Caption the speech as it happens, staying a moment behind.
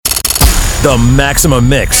The Maximum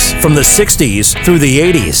Mix from the 60s through the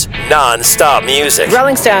 80s. Non-stop music.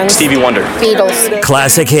 Rolling Stones. Stevie Wonder. Beatles.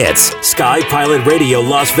 Classic hits. Sky Pilot Radio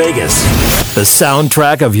Las Vegas. The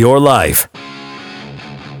soundtrack of your life.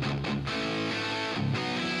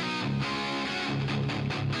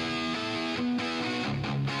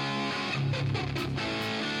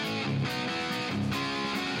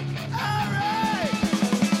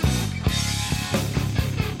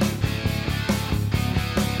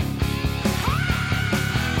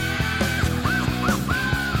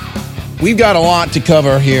 We've got a lot to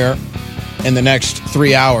cover here in the next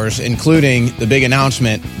 3 hours, including the big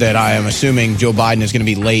announcement that I am assuming Joe Biden is going to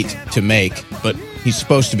be late to make, but he's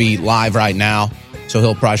supposed to be live right now, so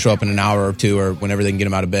he'll probably show up in an hour or two or whenever they can get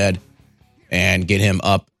him out of bed and get him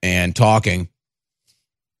up and talking.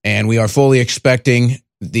 And we are fully expecting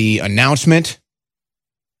the announcement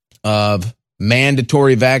of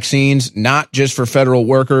mandatory vaccines, not just for federal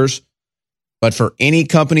workers, but for any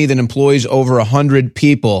company that employs over 100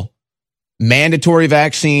 people. Mandatory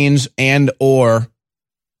vaccines and or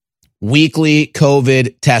weekly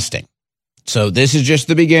COVID testing. So this is just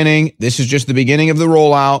the beginning. This is just the beginning of the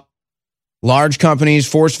rollout. Large companies,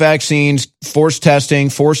 forced vaccines, forced testing,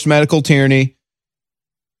 forced medical tyranny.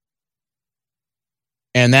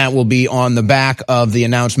 And that will be on the back of the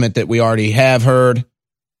announcement that we already have heard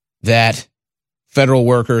that federal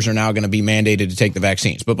workers are now going to be mandated to take the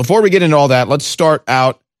vaccines. But before we get into all that, let's start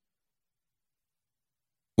out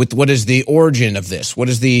with what is the origin of this? What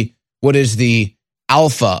is the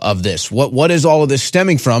alpha of this? What is all of this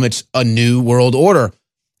stemming from? It's a new world order.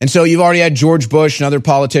 And so you've already had George Bush and other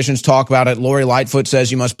politicians talk about it. Lori Lightfoot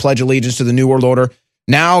says you must pledge allegiance to the new world order.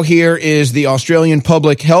 Now here is the Australian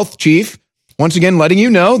public health chief, once again letting you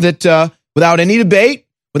know that without any debate,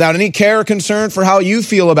 without any care or concern for how you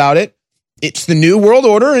feel about it, it's the new world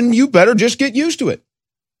order and you better just get used to it.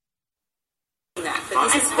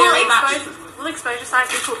 This is very much... Will exposure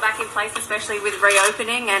sites be put back in place, especially with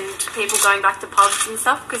reopening and people going back to pubs and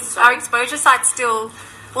stuff? Because our exposure sites still,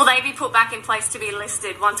 will they be put back in place to be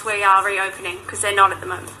listed once we are reopening? Because they're not at the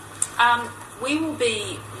moment. We will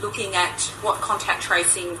be looking at what contact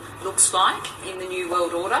tracing looks like in the New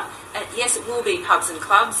World Order. Yes, it will be pubs and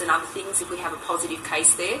clubs and other things if we have a positive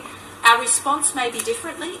case there. Our response may be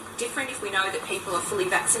different if we know that people are fully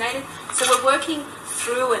vaccinated. So we're working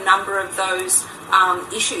through a number of those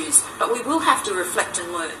issues, but we will have to reflect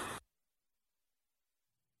and learn.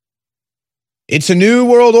 It's a new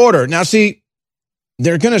world order. Now, see,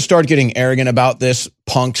 they're going to start getting arrogant about this,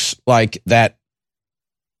 punks like that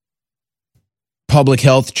public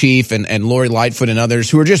health chief and Lori Lightfoot and others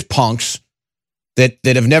who are just punks that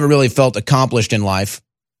have never really felt accomplished in life.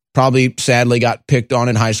 Probably sadly got picked on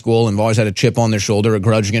in high school and have always had a chip on their shoulder, a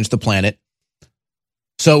grudge against the planet.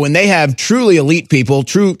 So when they have truly elite people,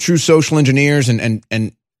 true social engineers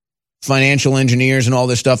and financial engineers and all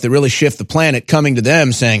this stuff that really shift the planet coming to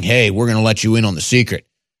them saying, hey, we're going to let you in on the secret.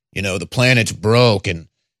 You know, the planet's broke and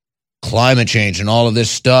climate change and all of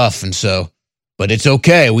this stuff. And so, but it's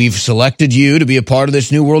okay. We've selected you to be a part of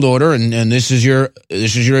this new world order. And this is your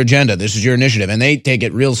agenda. This is your initiative. And they take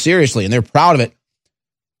it real seriously and they're proud of it.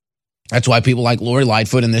 That's why people like Lori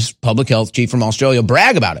Lightfoot and this public health chief from Australia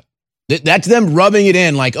brag about it. That's them rubbing it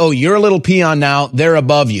in like, oh, you're a little peon now. They're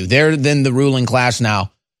above you. They're then the ruling class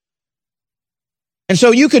now. And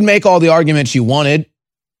so you could make all the arguments you wanted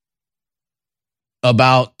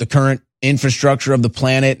about the current infrastructure of the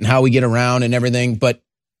planet and how we get around and everything. But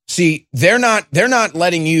see, they're not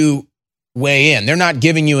letting you weigh in. They're not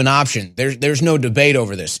giving you an option. There's no debate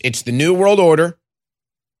over this. It's the new world order.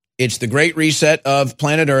 It's the great reset of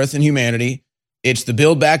planet Earth and humanity. It's the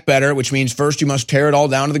build back better, which means first you must tear it all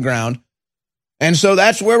down to the ground. And so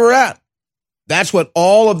that's where we're at. That's what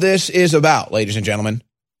all of this is about, ladies and gentlemen.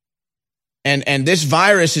 And this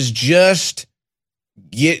virus is just,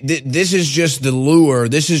 this is just the lure.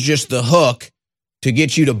 This is just the hook to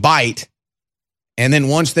get you to bite. And then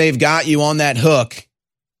once they've got you on that hook,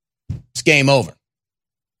 it's game over.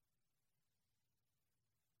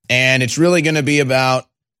 And it's really going to be about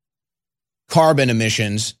carbon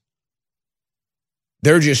emissions.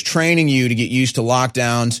 They're just training you to get used to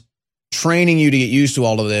lockdowns, training you to get used to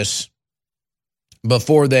all of this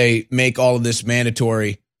before they make all of this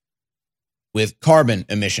mandatory with carbon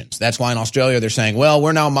emissions. That's why in Australia they're saying, well,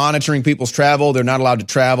 we're now monitoring people's travel. They're not allowed to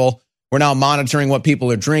travel. We're now monitoring what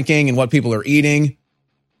people are drinking and what people are eating.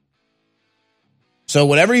 So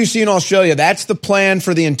whatever you see in Australia, that's the plan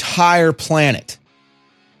for the entire planet.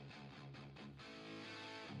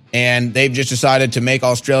 And they've just decided to make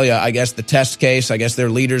Australia, I guess, the test case. I guess their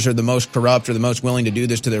leaders are the most corrupt or the most willing to do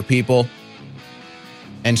this to their people.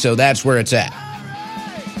 And so that's where it's at.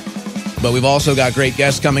 But we've also got great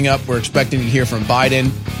guests coming up. We're expecting to hear from Biden,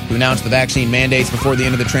 who announced the vaccine mandates before the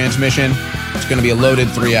end of the transmission. It's going to be a loaded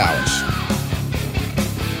 3 hours.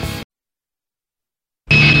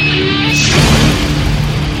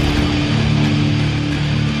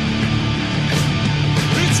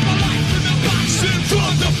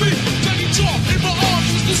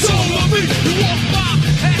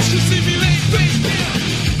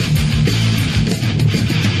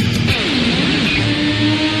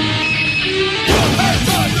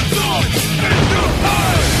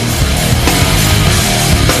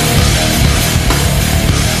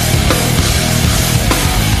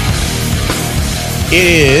 It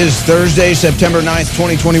is Thursday, September 9th,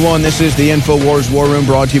 2021. This is the InfoWars War Room,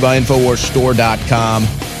 brought to you by InfoWarsStore.com.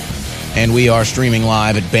 And we are streaming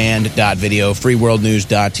live at band.video,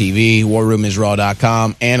 freeworldnews.tv,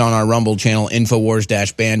 warroomisraw.com, and on our Rumble channel,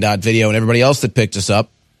 InfoWars-band.video. And everybody else that picked us up,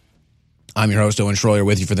 I'm your host, Owen Schroyer,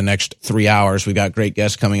 with you for the next 3 hours. We've got great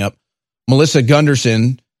guests coming up. Melissa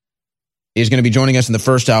Gunderson is going to be joining us in the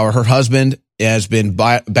first hour. Her husband has been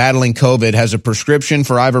battling COVID, has a prescription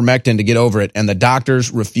for ivermectin to get over it, and the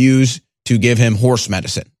doctors refuse to give him horse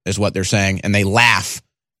medicine, is what they're saying. And they laugh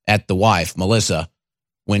at the wife, Melissa,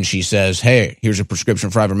 when she says, hey, here's a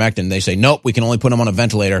prescription for ivermectin. They say, nope, we can only put him on a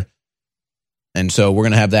ventilator. And so we're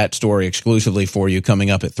going to have that story exclusively for you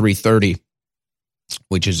coming up at 3:30,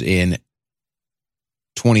 which is in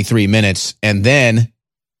 23 minutes. And then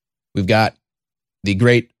we've got the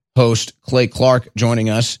great host Clay Clark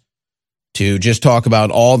joining us to just talk about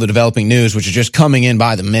all the developing news, which is just coming in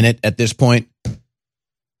by the minute at this point.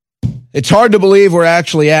 It's hard to believe we're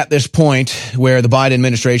actually at this point where the Biden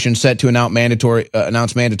administration is set to announce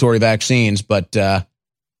mandatory vaccines, but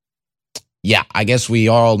yeah, I guess we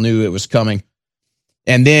all knew it was coming.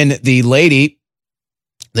 And then the lady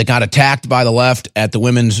that got attacked by the left at the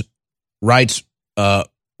women's rights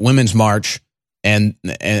women's march, and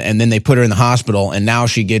then they put her in the hospital, and now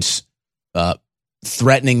she gets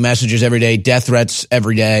threatening messages every day, death threats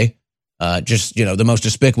every day, just, the most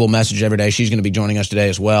despicable message every day. She's going to be joining us today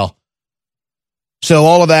as well. So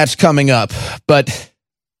all of that's coming up, but it's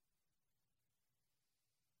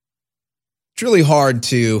really hard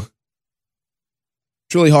to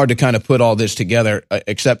kind of put all this together,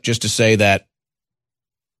 except just to say that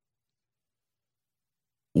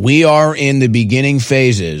we are in the beginning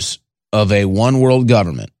phases of a one world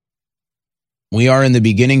government. We are in the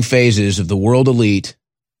beginning phases of the world elite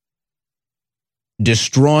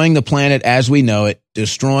destroying the planet as we know it,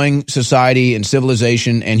 destroying society and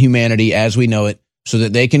civilization and humanity as we know it, so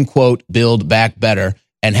that they can, quote, build back better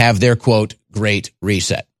and have their, quote, great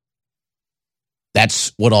reset.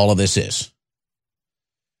 That's what all of this is.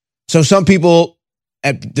 So some people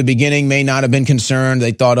at the beginning may not have been concerned.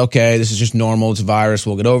 They thought, okay, this is just normal. It's a virus.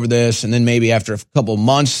 We'll get over this. And then maybe after a couple of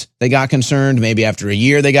months, they got concerned. Maybe after a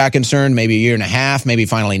year, they got concerned. Maybe a year and a half. Maybe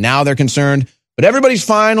finally now they're concerned. But everybody's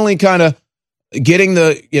finally kind of getting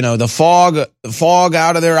the fog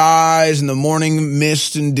out of their eyes and the morning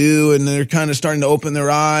mist and dew, and they're kind of starting to open their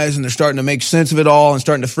eyes, and they're starting to make sense of it all and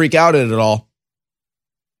starting to freak out at it all.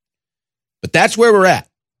 But that's where we're at.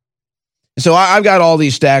 So I've got all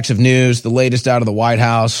these stacks of news, the latest out of the White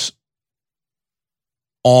House,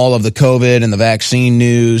 all of the COVID and the vaccine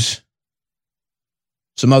news,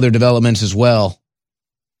 some other developments as well.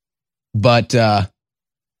 But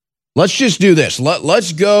let's just do this.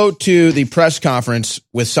 Let's go to the press conference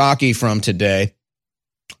with Psaki from today.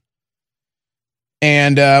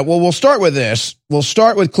 And, we'll start with this. We'll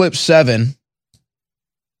start with clip 7.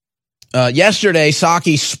 Yesterday,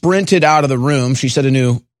 Psaki sprinted out of the room. She set a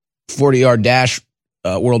new 40-yard dash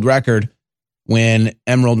world record when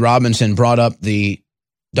Emerald Robinson brought up the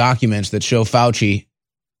documents that show Fauci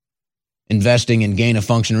investing in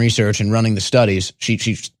gain-of-function research and running the studies.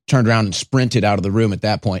 She turned around and sprinted out of the room at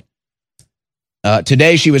that point.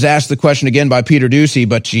 Today, she was asked the question again by Peter Doocy,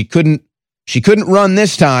 but she couldn't run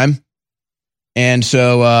this time. And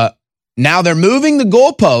so now they're moving the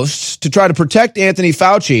goalposts to try to protect Anthony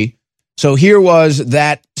Fauci. So here was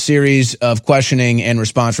that series of questioning and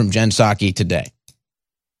response from Jen Psaki today.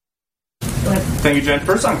 Thank you, Jen.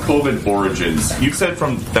 First on COVID origins, you've said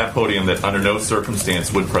from that podium that under no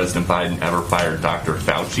circumstance would President Biden ever fire Dr.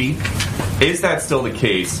 Fauci. Is that still the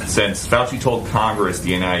case, since Fauci told Congress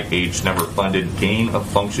the NIH never funded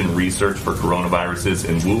gain-of-function research for coronaviruses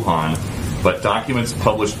in Wuhan, but documents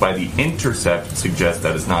published by The Intercept suggest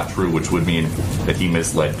that is not true, which would mean that he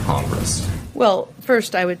misled Congress? Well,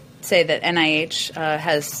 first, I would say that NIH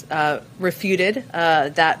has refuted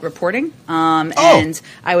that reporting, and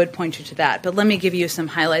I would point you to that. But let me give you some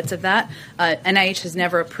highlights of that. NIH has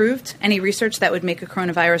never approved any research that would make a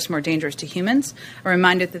coronavirus more dangerous to humans. I'm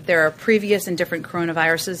reminded that there are previous and different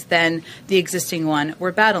coronaviruses than the existing one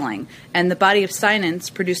we're battling. And the body of science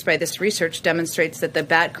produced by this research demonstrates that the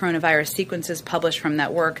bat coronavirus sequences published from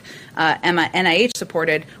that work NIH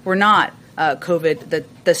supported were not COVID,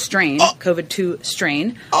 the strain, COVID-2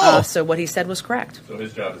 strain. So what he said was correct. So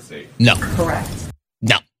his job is safe. No. Correct.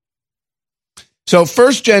 No. So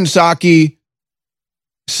first Jen Psaki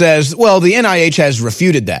says, well, the NIH has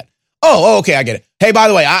refuted that. Oh, okay, I get it. Hey, by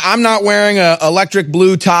the way, I'm not wearing an electric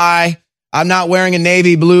blue tie. I'm not wearing a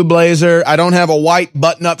navy blue blazer. I don't have a white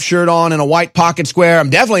button-up shirt on and a white pocket square. I'm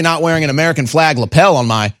definitely not wearing an American flag lapel on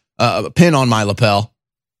my pin on my lapel.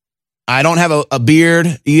 I don't have a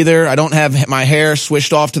beard either. I don't have my hair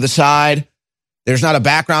swished off to the side. There's not a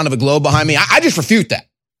background of a globe behind me. I just refute that.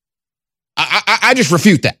 I just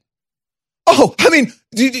refute that. Oh, I mean,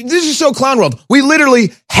 this is so clown world. We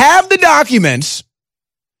literally have the documents,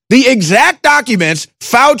 the exact documents,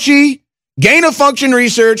 Fauci, Gain of Function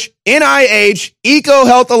Research, NIH,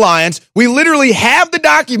 EcoHealth Alliance. We literally have the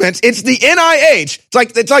documents. It's the NIH. It's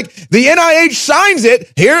like the NIH signs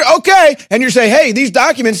it here. Okay. And you're saying, hey, these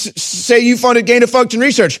documents say you funded Gain of Function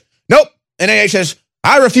Research. Nope. NIH says,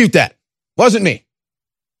 I refute that. Wasn't me.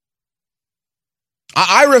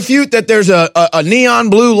 I refute that there's a neon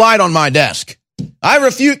blue light on my desk. I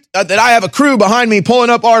refute that I have a crew behind me pulling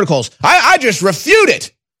up articles. I just refute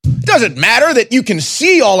it. It doesn't matter that you can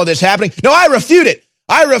see all of this happening. No, I refute it.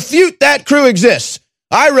 I refute that crew exists.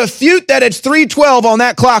 I refute that it's 3:12 on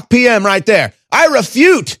that clock PM right there. I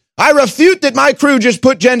refute that my crew just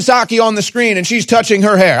put Jen Psaki on the screen and she's touching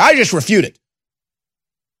her hair. I just refute it.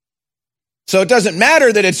 So it doesn't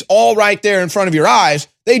matter that it's all right there in front of your eyes.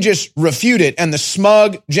 They just refute it. And the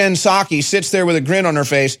smug Jen Psaki sits there with a grin on her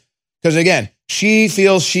face because, again, she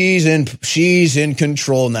feels she's in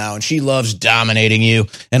control now, and she loves dominating you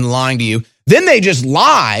and lying to you. Then they just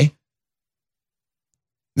lie.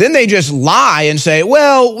 And say,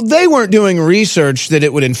 well, they weren't doing research that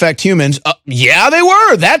it would infect humans. Yeah, they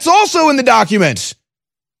were. That's also in the documents.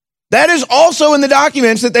 That is also in the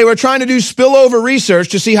documents that they were trying to do spillover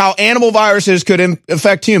research to see how animal viruses could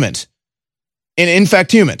affect humans and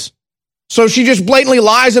infect humans. So she just blatantly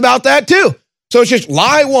lies about that too. So it's just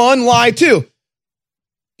lie one, lie two.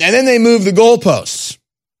 And then they move the goalposts.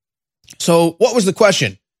 So what was the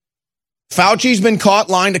question? Fauci's been caught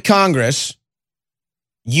lying to Congress.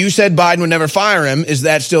 You said Biden would never fire him. Is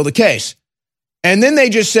that still the case? And then they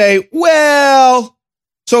just say, well,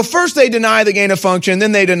 so first they deny the gain of function,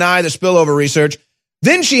 then they deny the spillover research.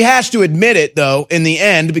 Then she has to admit it, though, in the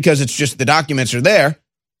end, because it's just the documents are there.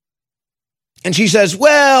 And she says,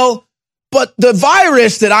 well, but the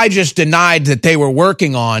virus that I just denied that they were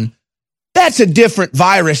working on, that's a different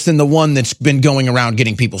virus than the one that's been going around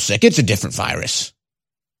getting people sick. It's a different virus.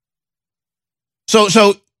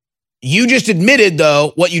 So you just admitted,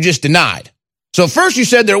 though, what you just denied. So first you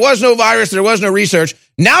said there was no virus, there was no research.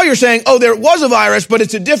 Now you're saying, oh, there was a virus, but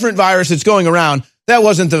it's a different virus that's going around. That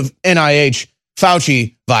wasn't the NIH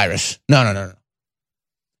Fauci virus. No.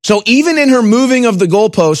 So even in her moving of the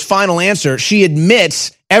goalpost final answer, she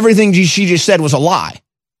admits everything she just said was a lie.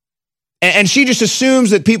 And she just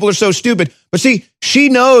assumes that people are so stupid. But see, she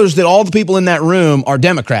knows that all the people in that room are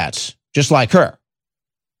Democrats, just like her.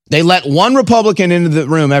 They let one Republican into the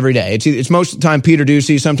room every day. It's most of the time Peter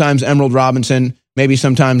Doocy, sometimes Emerald Robinson, maybe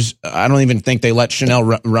sometimes, I don't even think they let Chanel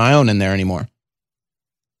Ryan in there anymore.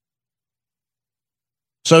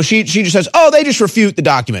 So she just says, oh, they just refute the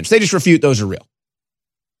documents. They just refute those are real.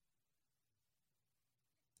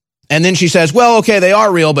 And then she says, well, okay, they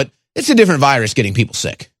are real, but it's a different virus getting people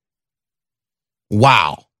sick.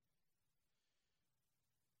 Wow.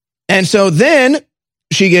 And so then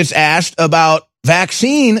she gets asked about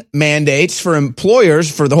vaccine mandates for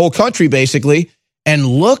employers for the whole country, basically. And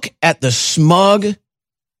look at the smug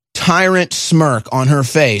tyrant smirk on her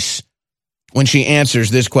face when she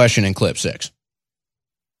answers this question in clip 6.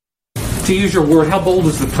 To use your word, how bold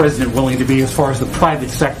is the president willing to be as far as the private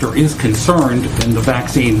sector is concerned in the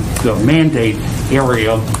vaccine mandate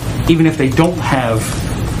area, even if they don't have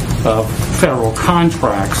federal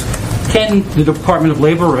contracts? Can the Department of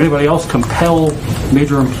Labor or anybody else compel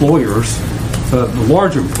major employers, the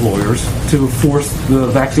large employers, to force the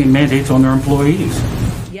vaccine mandates on their employees?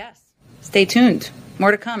 Yes. Stay tuned.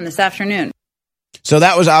 More to come this afternoon. So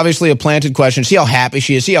that was obviously a planted question. See how happy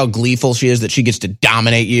she is. See how gleeful she is that she gets to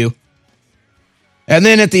dominate you. And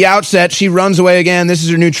then at the outset, she runs away again. This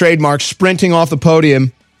is her new trademark, sprinting off the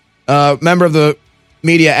podium. Member of the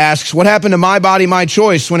Media asks, what happened to my body, my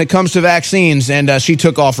choice when it comes to vaccines? And she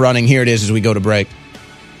took off running. Here it is as we go to break.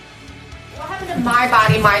 What happened to my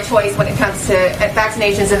body, my choice when it comes to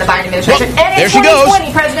vaccinations in the Biden administration? Well, and there she goes.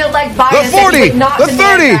 President-elect Biden The 40, the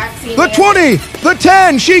 30, the 20, the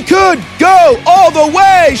 10. She could go all the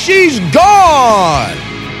way. She's gone.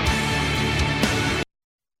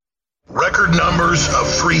 Record numbers of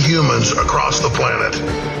free humans across the planet,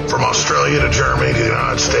 from Australia to Germany to the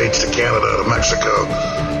United States to Canada to Mexico,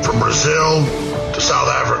 from Brazil to South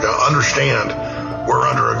Africa. Understand, we're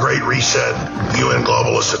under a great reset UN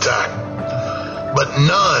globalist attack. But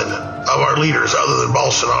none of our leaders, other than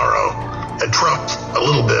Bolsonaro and Trump a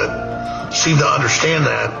little bit, seem to understand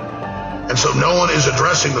that. And so no one is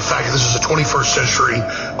addressing the fact that this is a 21st century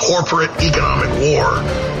corporate economic war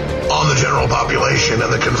on the general population and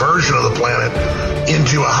the conversion of the planet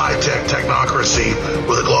into a high-tech technocracy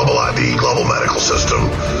with a global ID, global medical system,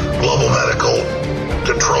 global medical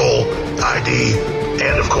control ID,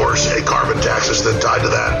 and of course a carbon tax that's then tied to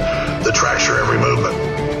that that tracks your every movement.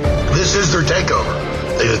 This is their takeover.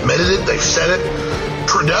 They've admitted it. They've said it.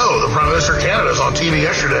 Trudeau, the Prime Minister of Canada, is on TV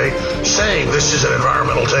yesterday saying this is an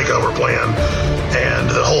environmental takeover plan, and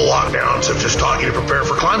the whole lockdowns have just taught you to prepare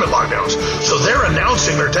for climate lockdowns. So they're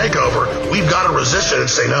announcing their takeover. We've got to resist it and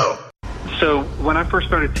say no. So when I first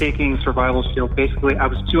started taking Survival Shield, basically I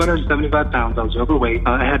was 275 pounds. I was overweight.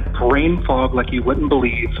 I had brain fog like you wouldn't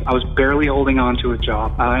believe. I was barely holding on to a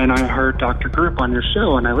job. And I heard Dr. Group on your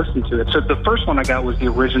show, and I listened to it. So the first one I got was the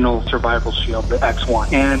original Survival Shield, the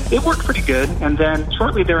X1. And it worked pretty good. And then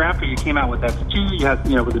shortly thereafter, you came out with X2. You had,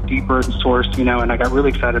 with a deeper source, and I got really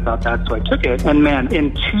excited about that. So I took it. And man,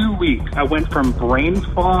 in 2 weeks, I went from brain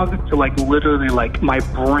fog to literally my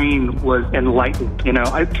brain was enlightened.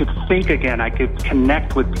 I could think again. I could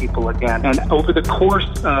connect with people again. And over the course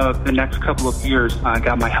of the next couple of years, I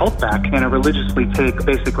got my health back, and I religiously take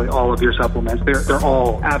basically all of your supplements. They're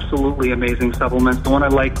all absolutely amazing supplements. The one I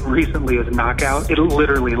like recently is Knockout. It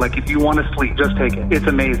literally, if you want to sleep, just take it. It's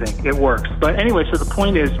amazing. It works. But anyway, so the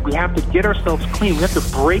point is we have to get ourselves clean. We have to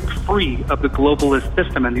break free of the globalist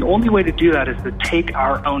system. And the only way to do that is to take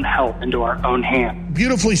our own health into our own hands.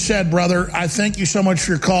 Beautifully said, brother. I thank you so much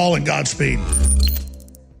for your call, and Godspeed.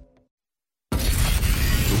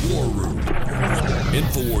 War Room.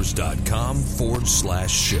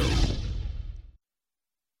 Infowars.com/show.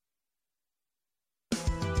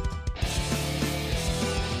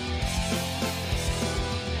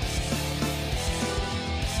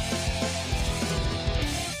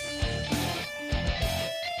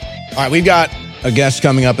 All right, we've got a guest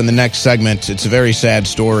coming up in the next segment. It's a very sad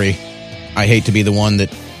story. I hate to be the one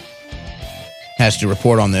that has to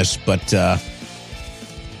report on this, but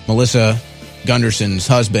Melissa Gunderson's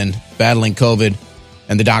husband battling COVID,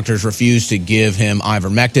 and the doctors refuse to give him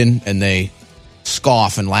ivermectin, and they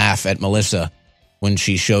scoff and laugh at Melissa when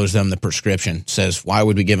she shows them the prescription. Says, why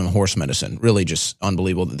would we give him horse medicine? Really just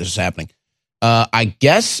unbelievable that this is happening. I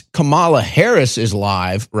guess Kamala Harris is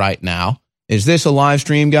live right now. Is this a live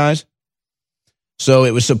stream, guys? So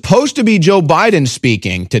it was supposed to be Joe Biden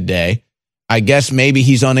speaking today. I guess maybe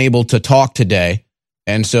he's unable to talk today.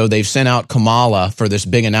 And so they've sent out Kamala for this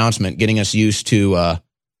big announcement, getting us used to, I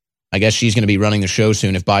guess she's going to be running the show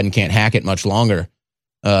soon if Biden can't hack it much longer,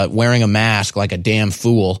 wearing a mask like a damn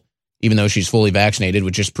fool, even though she's fully vaccinated,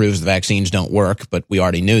 which just proves the vaccines don't work, but we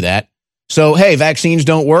already knew that. So, hey, vaccines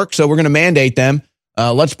don't work, so we're going to mandate them.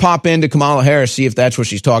 Let's pop into Kamala Harris, see if that's what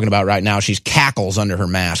she's talking about right now. She's cackles under her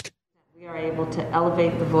mask. We are able to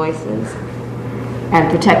elevate the voices and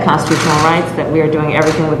protect constitutional rights, that we are doing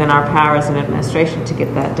everything within our power as an administration to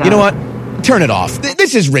get that done. You know what? Turn it off.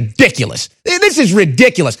 This is ridiculous. This is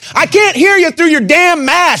ridiculous. I can't hear you through your damn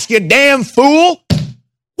mask, you damn fool.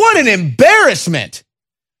 What an embarrassment.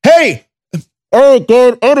 Hey, all right,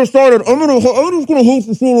 God, I decided I'm just gonna host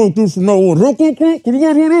a show like this from now on. Can you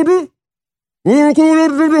guys hear that? Wait a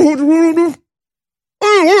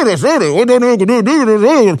second. What don't I do? I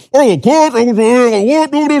can cut, I can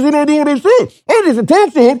what, do this, and I do what I say. I just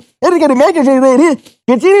talk to him. I just got a microphone right here.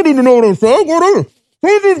 But you don't need to know what I say. Whatever.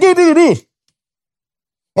 Let's just get to this.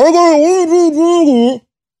 I got 1, 2, 3,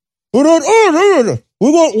 and then,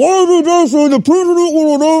 we got YB Johnson, the president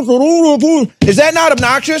will announce that all the police. Is that not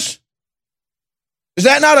obnoxious? Is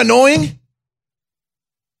that not annoying?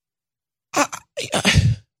 Man.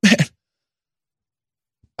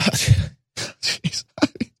 Jeez.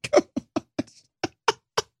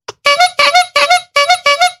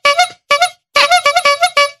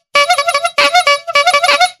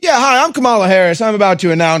 Yeah, hi, I'm Kamala Harris. I'm about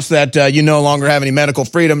to announce that you no longer have any medical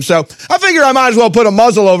freedom, so I figure I might as well put a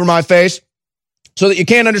muzzle over my face so that you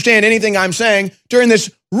can't understand anything I'm saying during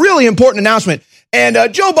this really important announcement. And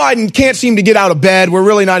Joe Biden can't seem to get out of bed. We're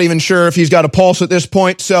really not even sure if he's got a pulse at this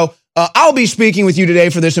point. So I'll be speaking with you today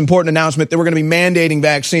for this important announcement that we're going to be mandating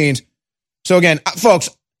vaccines. So again, folks,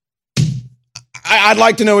 I'd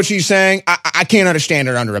like to know what she's saying. I can't understand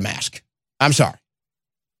her under a mask. I'm sorry.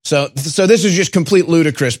 So this is just complete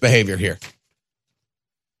ludicrous behavior here.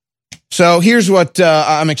 So here's what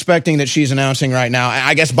I'm expecting that she's announcing right now.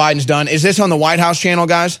 I guess Biden's done. Is this on the White House channel,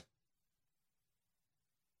 guys?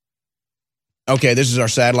 Okay, this is our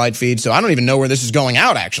satellite feed, so I don't even know where this is going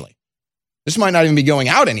out, actually. This might not even be going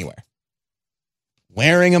out anywhere.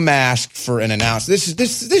 Wearing a mask for an announcement.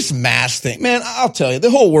 This mask thing, man, I'll tell you,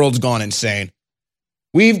 the whole world's gone insane.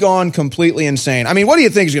 We've gone completely insane. I mean, what do you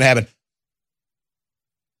think is going to happen?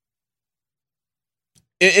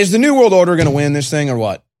 Is the New World Order going to win this thing or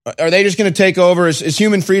what? Are they just going to take over? Is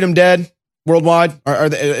human freedom dead worldwide?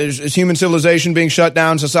 Is human civilization being shut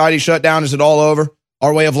down? Society shut down? Is it all over?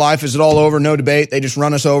 Our way of life, is it all over? No debate. They just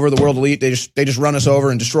run us over. The world elite, they just run us over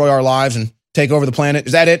and destroy our lives and take over the planet.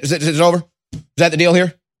 Is that it? Is it over? Is that the deal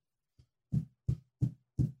here?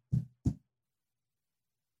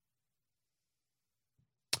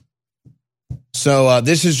 So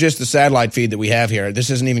this is just the satellite feed that we have here. This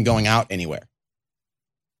isn't even going out anywhere.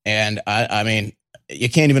 And I mean, you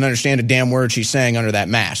can't even understand a damn word she's saying under that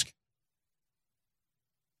mask.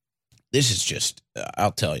 This is just,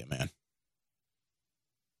 I'll tell you, man.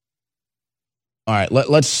 All right,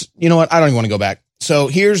 let's, you know what? I don't even want to go back. So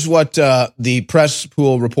here's what the press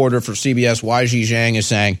pool reporter for CBS, YG Zhang, is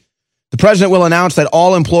saying. The president will announce that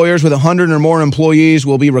all employers with 100 or more employees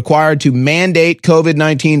will be required to mandate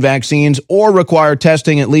COVID-19 vaccines or require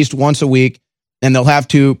testing at least once a week, and they'll have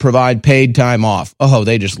to provide paid time off. Oh,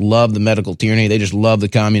 they just love the medical tyranny. They just love the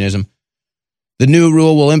communism. The new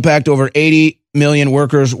rule will impact over 80 million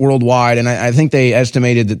workers worldwide, and I think they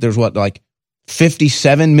estimated that there's like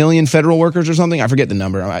 57 million federal workers or something. I forget the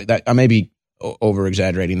number. I may be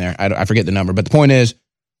over-exaggerating there. I forget the number. But the point is,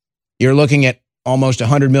 you're looking at almost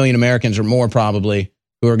 100 million Americans or more probably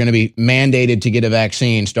who are going to be mandated to get a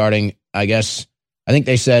vaccine starting, I think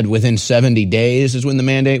they said within 70 days is when the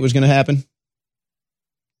mandate was going to happen.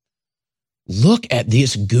 Look at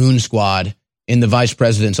this goon squad in the vice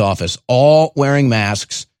president's office, all wearing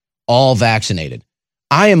masks, all vaccinated.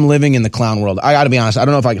 I am living in the clown world. I got to be honest. I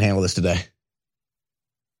don't know if I can handle this today.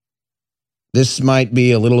 This might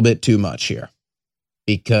be a little bit too much here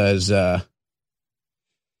because, I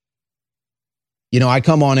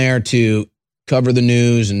come on air to cover the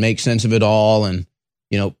news and make sense of it all and,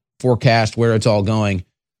 forecast where it's all going.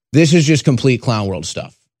 This is just complete clown world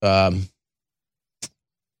stuff.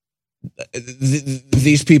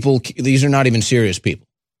 These people, these are not even serious people.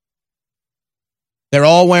 They're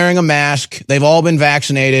all wearing a mask. They've all been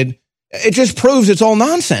vaccinated. It just proves it's all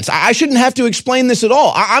nonsense. I shouldn't have to explain this at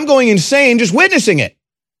all. I'm going insane just witnessing it.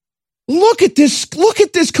 Look at this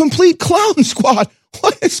complete clown squad.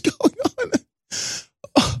 What is going on?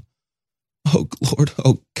 Oh Lord.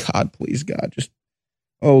 Oh God, please God.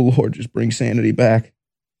 Oh Lord, just bring sanity back.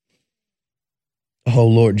 Oh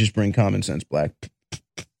Lord, just bring common sense back.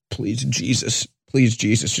 Please Jesus,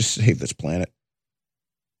 just save this planet.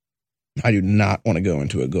 I do not want to go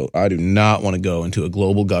into a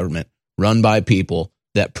global government run by people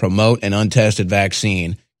that promote an untested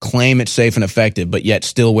vaccine, claim it's safe and effective, but yet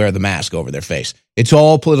still wear the mask over their face. It's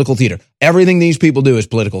all political theater. Everything these people do is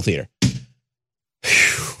political theater.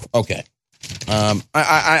 Okay.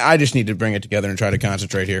 I just need to bring it together and try to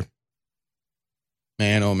concentrate here.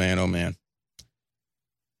 Man, oh man, oh man.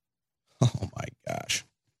 Oh my gosh.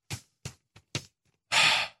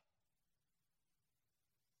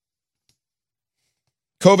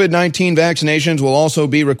 COVID-19 vaccinations will also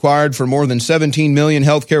be required for more than 17 million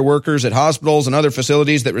healthcare workers at hospitals and other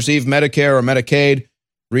facilities that receive Medicare or Medicaid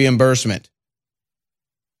reimbursement.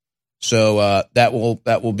 So that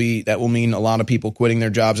will mean a lot of people quitting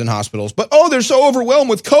their jobs in hospitals. But they're so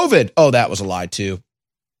overwhelmed with COVID. Oh, that was a lie too.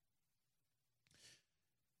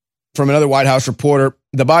 From another White House reporter,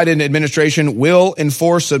 the Biden administration will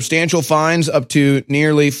enforce substantial fines up to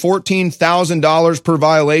nearly $14,000 per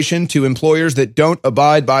violation to employers that don't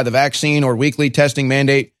abide by the vaccine or weekly testing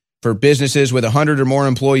mandate for businesses with 100 or more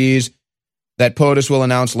employees that POTUS will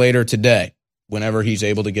announce later today. Whenever he's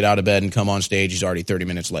able to get out of bed and come on stage, he's already 30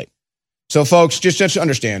 minutes late. So, folks, just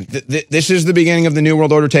understand, this is the beginning of the New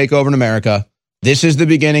World Order takeover in America. This is the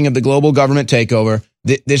beginning of the global government takeover.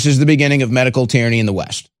 This is the beginning of medical tyranny in the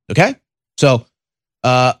West. Okay? So,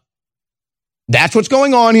 that's what's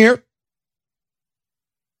going on here.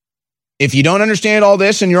 If you don't understand all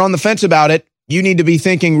this and you're on the fence about it, you need to be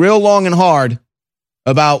thinking real long and hard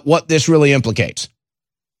about what this really implicates.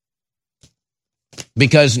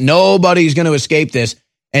 Because nobody's going to escape this.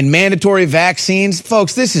 And mandatory vaccines,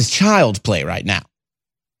 folks, this is child's play right now.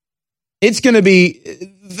 It's going to be,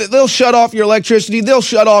 they'll shut off your electricity. They'll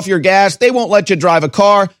shut off your gas. They won't let you drive a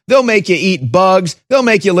car. They'll make you eat bugs. They'll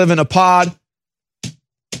make you live in a pod.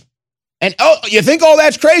 And, oh, you think all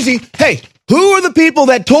that's crazy? Hey, who are the people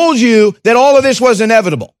that told you that all of this was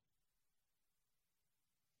inevitable?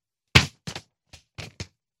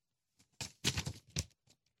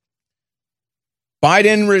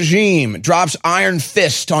 Biden regime drops iron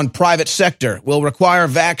fist on private sector, will require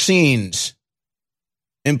vaccines.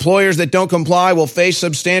 Employers that don't comply will face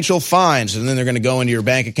substantial fines. And then they're going to go into your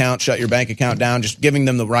bank account, shut your bank account down, just giving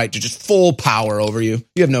them the right to just full power over you.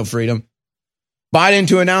 You have no freedom. Biden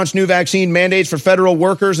to announce new vaccine mandates for federal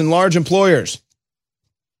workers and large employers.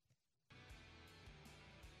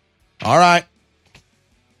 All right.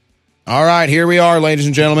 All right, here we are, ladies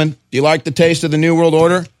and gentlemen. Do you like the taste of the New World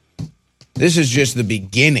Order? This is just the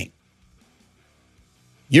beginning.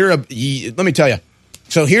 Let me tell you.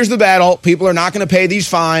 So here's the battle. People are not going to pay these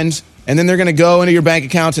fines, and then they're going to go into your bank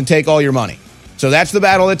accounts and take all your money. So that's the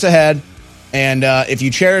battle that's ahead. And if you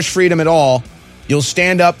cherish freedom at all, you'll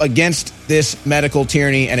stand up against this medical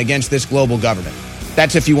tyranny and against this global government.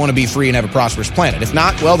 That's if you want to be free and have a prosperous planet. If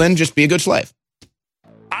not, well, then just be a good slave.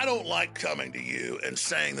 I don't like coming to you and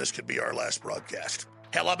saying this could be our last broadcast.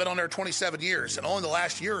 Hell, I've been on there 27 years, and only the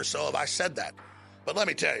last year or so have I said that. But let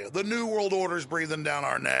me tell you, the New World Order is breathing down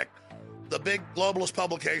our neck. The big globalist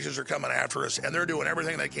publications are coming after us, and they're doing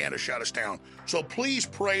everything they can to shut us down. So please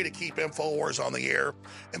pray to keep InfoWars on the air,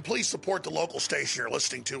 and please support the local station you're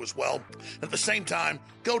listening to as well. At the same time,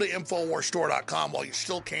 go to InfoWarsStore.com while you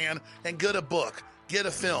still can, and get a book, get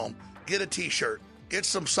a film, get a T-shirt, get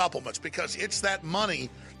some supplements, because it's that money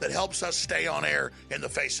that helps us stay on air in the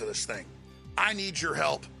face of this thing. I need your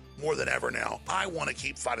help more than ever now. I want to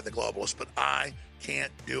keep fighting the globalists, but I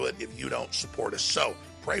can't do it if you don't support us. So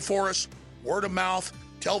pray for us, word of mouth,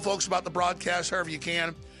 tell folks about the broadcast however you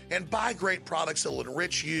can, and buy great products that will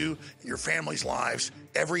enrich you and your family's lives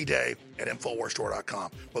every day at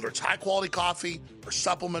InfoWarsStore.com. Whether it's high-quality coffee or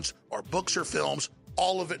supplements or books or films,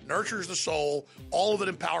 all of it nurtures the soul, all of it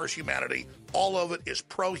empowers humanity, all of it is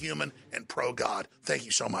pro-human and pro-God. Thank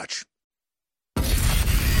you so much.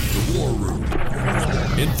 The War Room.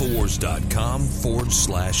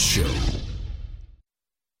 Infowars.com/show.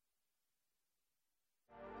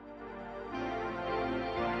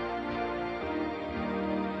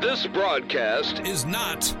 This broadcast is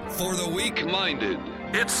not for the weak-minded.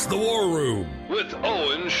 It's The War Room with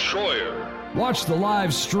Owen Schroyer. Watch the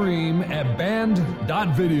live stream at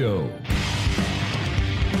band.video.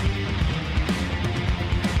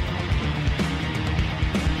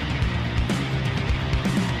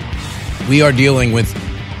 We are dealing with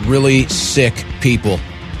really sick people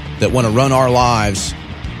that want to run our lives,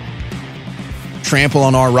 trample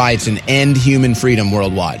on our rights, and end human freedom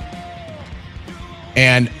worldwide.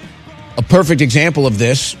 And a perfect example of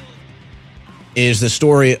this is the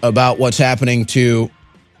story about what's happening to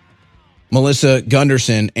Melissa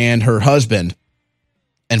Gunderson and her husband.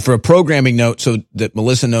 And for a programming note, so that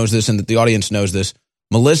Melissa knows this and that the audience knows this,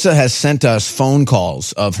 Melissa has sent us phone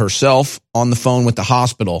calls of herself on the phone with the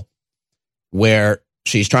hospital where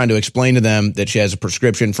she's trying to explain to them that she has a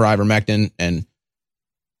prescription for ivermectin and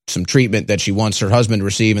some treatment that she wants her husband to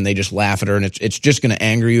receive, and they just laugh at her. And it's just going to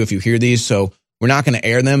anger you if you hear these. So we're not going to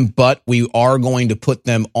air them, but we are going to put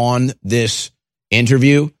them on this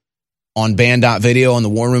interview on band.video on the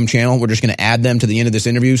War Room channel. We're just going to add them to the end of this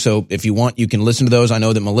interview. So if you want, you can listen to those. I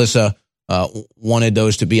know that Melissa wanted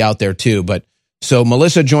those to be out there too. But so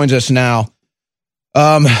Melissa joins us now.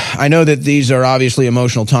 I know that these are obviously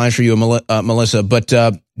emotional times for you, Melissa, but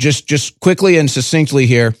just quickly and succinctly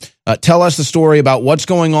here, tell us the story about what's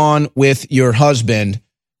going on with your husband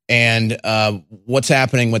and what's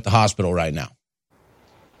happening with the hospital right now.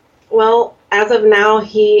 Well, as of now,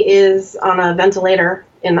 he is on a ventilator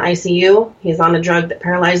in the ICU. He's on a drug that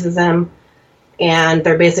paralyzes him, and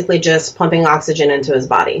they're basically just pumping oxygen into his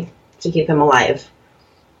body to keep him alive.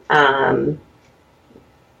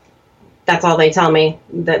 That's all they tell me,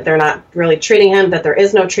 that they're not really treating him, that there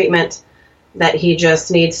is no treatment, that he just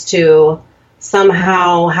needs to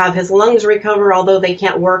somehow have his lungs recover, although they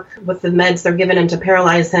can't work with the meds they're giving him to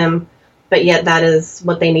paralyze him, but yet that is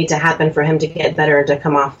what they need to happen for him to get better and to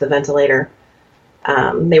come off the ventilator.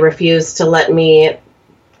 They refuse to let me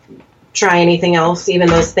try anything else, even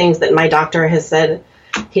those things that my doctor has said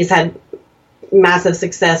he's had massive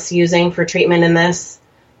success using for treatment in this.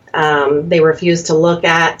 They refuse to look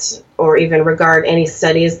at or even regard any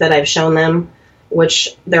studies that I've shown them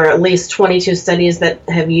which there are at least 22 studies that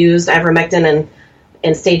have used ivermectin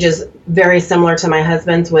in stages very similar to my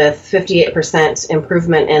husband's, with 58%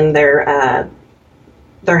 improvement in their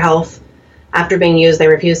health. After being used, they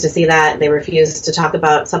refuse to see that. They refuse to talk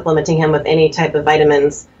about supplementing him with any type of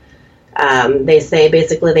vitamins. They say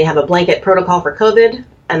basically they have a blanket protocol for COVID,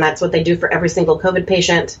 and that's what they do for every single COVID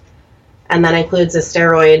patient. And that includes a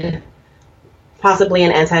steroid, possibly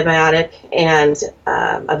an antibiotic, and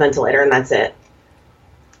a ventilator, and that's it.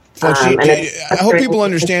 Folks, I hope people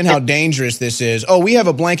understand how dangerous this is. Oh, we have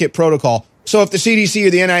a blanket protocol. So if the CDC or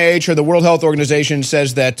the NIH or the World Health Organization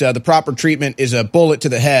says that the proper treatment is a bullet to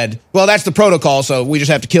the head, well, that's the protocol, so we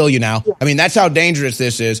just have to kill you now. I mean, that's how dangerous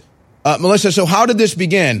this is. Melissa, so how did this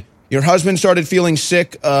begin? Your husband started feeling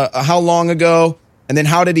sick how long ago? And then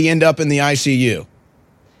how did he end up in the ICU?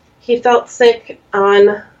 He felt sick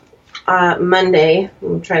on Monday.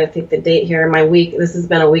 I'm trying to think the date here. This has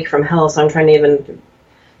been a week from hell, so I'm trying to even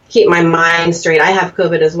keep my mind straight. I have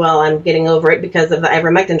COVID as well. I'm getting over it because of the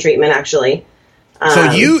ivermectin treatment, actually.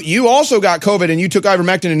 So you also got COVID and you took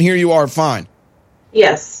ivermectin, and here you are fine.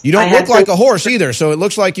 Yes. You don't look like a horse either, so it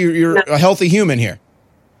looks like you're a healthy human here.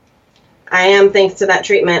 I am, thanks to that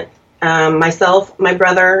treatment. Myself, my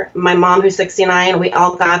brother, my mom, who's 69, we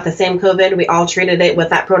all got the same COVID. We all treated it with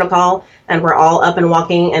that protocol, and we're all up and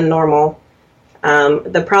walking and normal.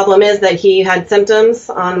 The problem is that he had symptoms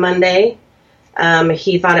on Monday.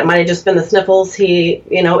 He thought it might have just been the sniffles. He,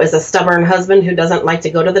 is a stubborn husband who doesn't like to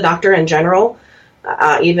go to the doctor in general,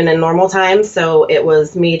 even in normal times. So it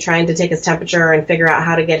was me trying to take his temperature and figure out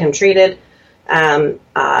how to get him treated.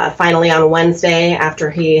 Finally on Wednesday, after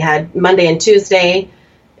he had Monday and Tuesday,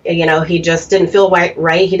 he just didn't feel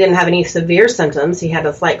right. He didn't have any severe symptoms. He had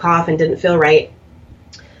a slight cough and didn't feel right.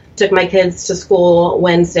 Took my kids to school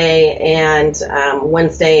Wednesday, and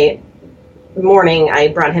Wednesday morning I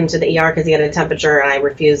brought him to the ER because he had a temperature, and I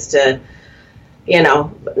refused to,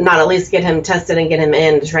 not at least get him tested and get him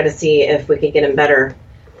in to try to see if we could get him better.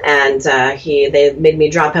 And they made me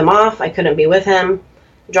drop him off. I couldn't be with him.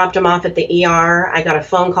 Dropped him off at the ER. I got a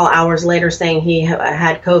phone call hours later saying he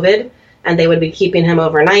had COVID, and they would be keeping him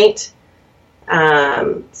overnight.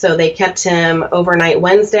 So they kept him overnight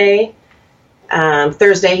Wednesday.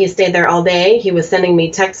 Thursday, he stayed there all day. He was sending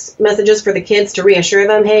me text messages for the kids to reassure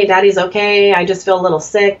them, hey, Daddy's okay. I just feel a little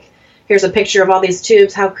sick. Here's a picture of all these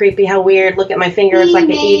tubes. How creepy, how weird. Look at my finger. It's like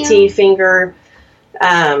an E.T. finger.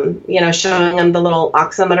 Showing him the little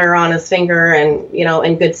oximeter on his finger and,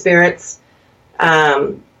 in good spirits.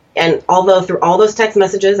 And although through all those text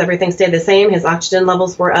messages, everything stayed the same, his oxygen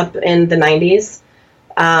levels were up in the 90s.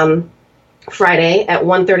 Friday at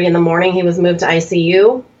 1:30 in the morning, he was moved to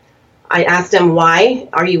ICU. I asked him, why?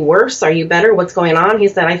 Are you worse? Are you better? What's going on? He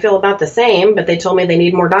said, I feel about the same, but they told me they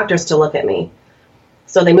need more doctors to look at me.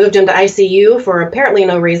 So they moved him to ICU for apparently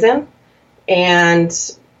no reason. And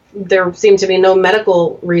there seemed to be no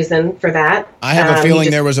medical reason for that. I have a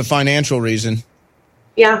feeling there was a financial reason.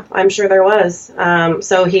 Yeah, I'm sure there was.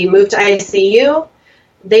 So he moved to ICU.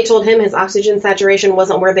 They told him his oxygen saturation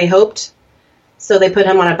wasn't where they hoped. So they put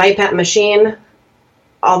him on a BiPAP machine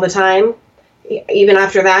all the time. Even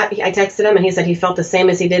after that, I texted him, and he said he felt the same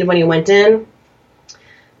as he did when he went in.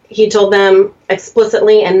 He told them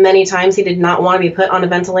explicitly and many times he did not want to be put on a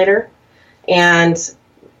ventilator. And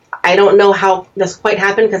I don't know how this quite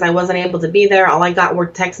happened because I wasn't able to be there. All I got were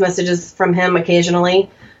text messages from him occasionally.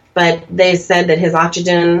 But they said that his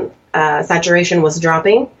oxygen saturation was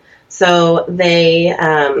dropping. So they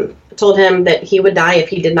told him that he would die if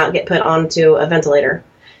he did not get put onto a ventilator.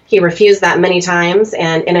 He refused that many times,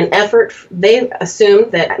 and in an effort, they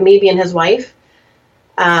assumed that me being his wife,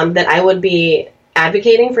 that I would be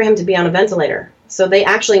advocating for him to be on a ventilator. So they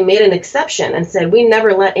actually made an exception and said, we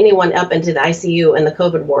never let anyone up into the ICU in the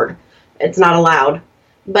COVID ward. It's not allowed,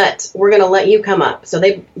 but we're going to let you come up. So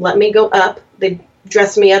they let me go up. They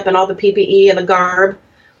dressed me up in all the PPE and the garb.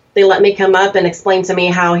 They let me come up and explain to me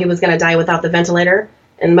how he was going to die without the ventilator.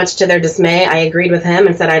 And much to their dismay, I agreed with him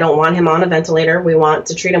and said, I don't want him on a ventilator. We want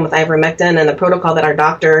to treat him with ivermectin and the protocol that our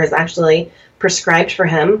doctor has actually prescribed for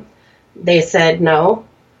him. They said no.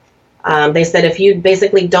 They said if you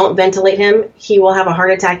basically don't ventilate him, he will have a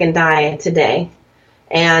heart attack and die today.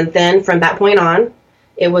 And then from that point on,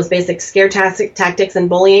 it was basic scare tactics and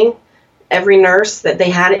bullying. Every nurse that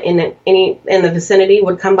they had in the vicinity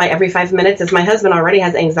would come by every 5 minutes, as my husband already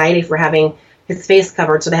has anxiety for having his face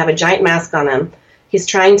covered, so they have a giant mask on him. He's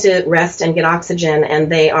trying to rest and get oxygen, and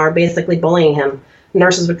they are basically bullying him.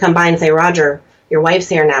 Nurses would come by and say, Roger, your wife's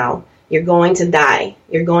here now. You're going to die.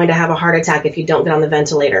 You're going to have a heart attack if you don't get on the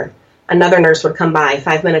ventilator. Another nurse would come by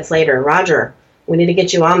 5 minutes later. Roger, We need to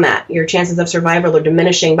get you on that. Your chances of survival are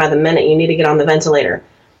diminishing by the minute. You need to get on the ventilator.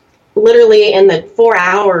 Literally, in the 4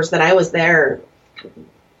 hours that I was there,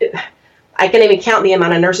 I can't even count the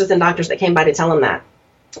amount of nurses and doctors that came by to tell him that.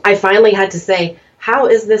 I finally had to say, how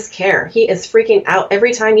is this care? He is freaking out.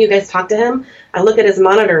 Every time you guys talk to him, I look at his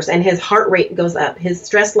monitors and his heart rate goes up. His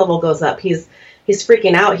stress level goes up. He's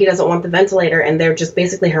freaking out. He doesn't want the ventilator, and they're just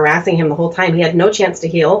basically harassing him the whole time. He had no chance to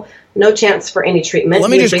heal, no chance for any treatment.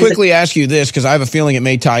 Let me just quickly ask you this, because I have a feeling it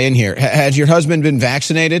may tie in here. Has your husband been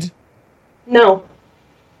vaccinated? No.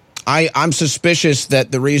 I'm suspicious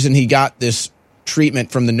that the reason he got this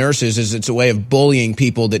treatment from the nurses is it's a way of bullying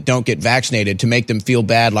people that don't get vaccinated to make them feel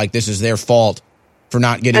bad, like this is their fault for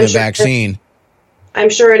not getting a vaccine. I'm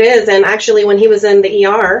sure it is. And actually, when he was in the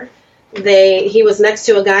ER, he was next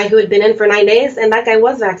to a guy who had been in for 9 days, and that guy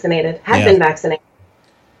was vaccinated, had been vaccinated.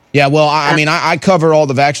 Yeah, well, I mean, I cover all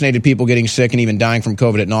the vaccinated people getting sick and even dying from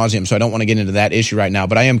COVID ad nauseum, so I don't want to get into that issue right now.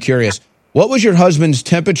 But I am curious, what was your husband's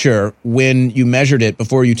temperature when you measured it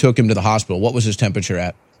before you took him to the hospital? What was his temperature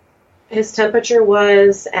at? His temperature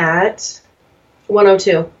was at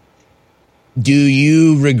 102. Do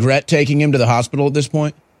you regret taking him to the hospital at this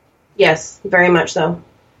point? Yes, very much so.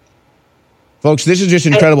 Folks, this is just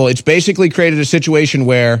incredible. It's basically created a situation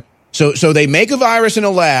where, so they make a virus in a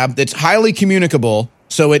lab that's highly communicable,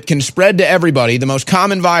 so it can spread to everybody, the most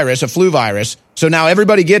common virus, a flu virus. So now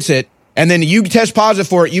everybody gets it, and then you test positive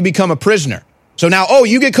for it, you become a prisoner. So now,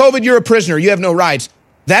 you get COVID, you're a prisoner, you have no rights.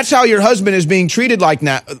 That's how your husband is being treated like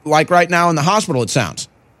right now in the hospital, it sounds.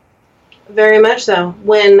 Very much so.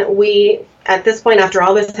 When at this point, after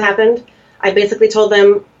all this happened, I basically told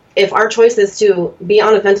them, if our choice is to be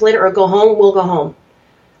on a ventilator or go home, we'll go home.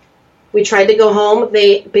 We tried to go home.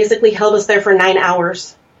 They basically held us there for 9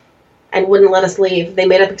 hours and wouldn't let us leave. They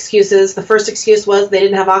made up excuses. The first excuse was they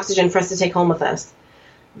didn't have oxygen for us to take home with us,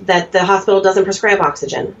 that the hospital doesn't prescribe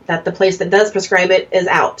oxygen, that the place that does prescribe it is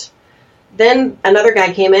out. Then another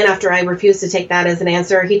guy came in after I refused to take that as an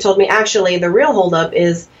answer. He told me, actually, the real holdup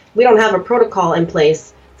is we don't have a protocol in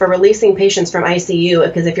place for releasing patients from ICU,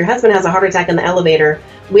 because if your husband has a heart attack in the elevator,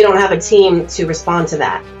 we don't have a team to respond to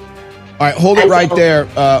that. All right, hold it right there,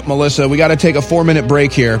 Melissa. We got to take a 4-minute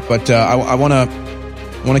break here, but I want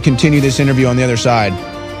to continue this interview on the other side.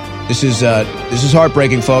 This is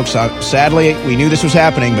heartbreaking, folks. Sadly, we knew this was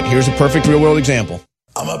happening, but here's a perfect real-world example.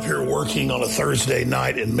 I'm up here working on a Thursday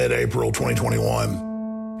night in mid-April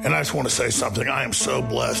 2021, and I just want to say something. I am so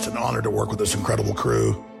blessed and honored to work with this incredible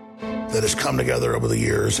crew that has come together over the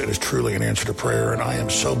years. It is truly an answer to prayer, and I am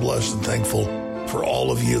so blessed and thankful for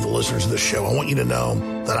all of you, the listeners of this show. I want you to know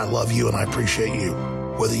that I love you and I appreciate you.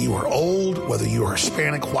 Whether you are old, whether you are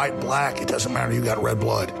Hispanic, white, black, it doesn't matter. You got red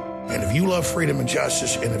blood. And if you love freedom and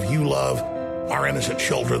justice, and if you love our innocent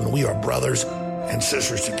children, we are brothers and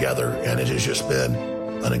sisters together, and it has just been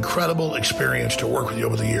an incredible experience to work with you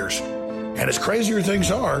over the years. And as crazier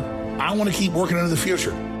things are, I want to keep working into the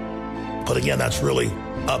future. But again, that's really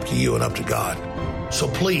up to you and up to God. So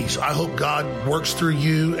please, I hope God works through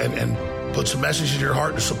you and puts a message in your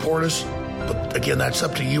heart to support us. But again, that's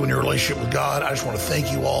up to you and your relationship with God. I just want to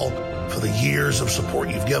thank you all for the years of support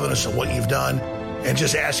you've given us and what you've done. And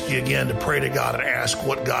just ask you again to pray to God and ask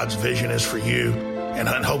what God's vision is for you. And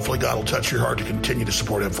hopefully God will touch your heart to continue to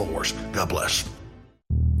support InfoWars. God bless.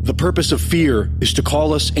 The purpose of fear is to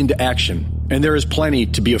call us into action, and there is plenty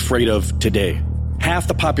to be afraid of today. Half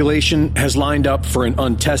the population has lined up for an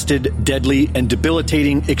untested, deadly, and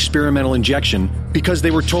debilitating experimental injection because they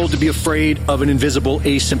were told to be afraid of an invisible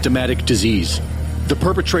asymptomatic disease. The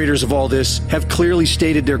perpetrators of all this have clearly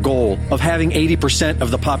stated their goal of having 80% of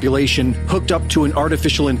the population hooked up to an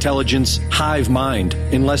artificial intelligence hive mind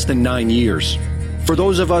in less than 9 years. For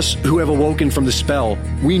those of us who have awoken from the spell,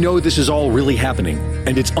 we know this is all really happening,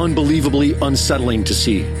 and it's unbelievably unsettling to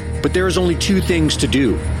see. But there is only 2 things to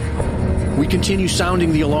do. We continue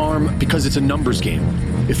sounding the alarm because it's a numbers game.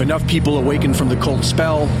 If enough people awaken from the cult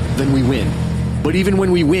spell, then we win. But even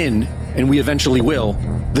when we win, and we eventually will,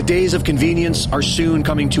 the days of convenience are soon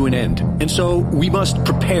coming to an end. And so we must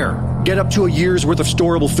prepare. Get up to a year's worth of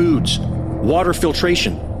storable foods, water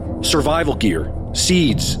filtration, survival gear,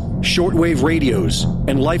 seeds, shortwave radios,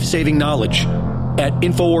 and life-saving knowledge at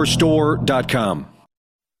InfoWarsStore.com.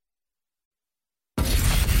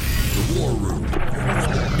 The War Room.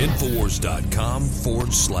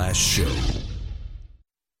 InfoWars.com/show.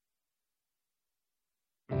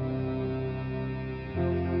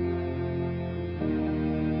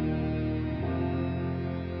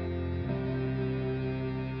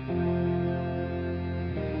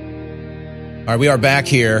 All right, we are back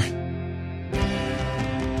here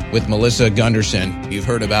with Melissa Gunderson. You've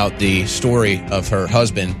heard about the story of her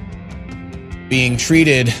husband being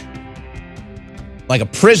treated like a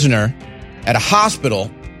prisoner at a hospital.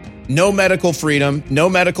 No medical freedom, no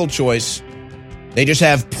medical choice. They just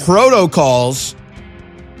have protocols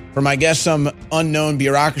from, I guess, some unknown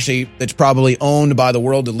bureaucracy that's probably owned by the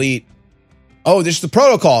world elite. Oh, this is the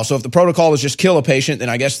protocol. So if the protocol is just kill a patient, then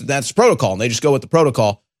I guess that's protocol. And they just go with the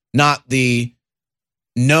protocol, not the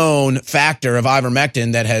known factor of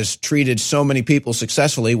ivermectin that has treated so many people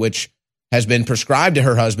successfully, which has been prescribed to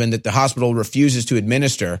her husband that the hospital refuses to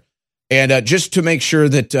administer. And just to make sure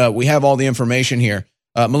that we have all the information here,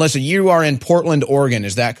 Melissa, you are in Portland, Oregon.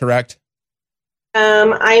 Is that correct?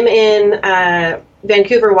 I'm in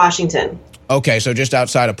Vancouver, Washington. Okay, so just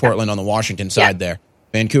outside of Portland on the Washington side there.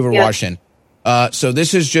 Vancouver, Washington. So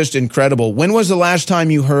this is just incredible. When was the last time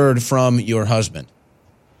you heard from your husband?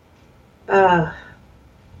 Have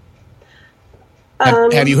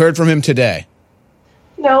you heard from him today?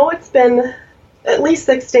 No, it's been at least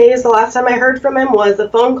 6 days. The last time I heard from him was a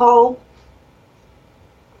phone call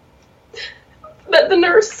that the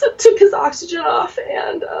nurse took his oxygen off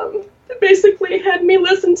and basically had me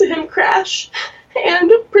listen to him crash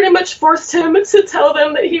and pretty much forced him to tell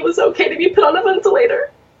them that he was okay to be put on a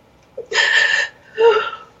ventilator. They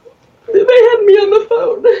had me on the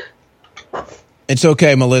phone. It's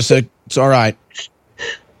okay, Melissa. It's all right.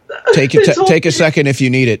 Take a second if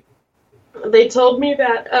you need it. They told me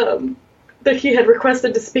that he had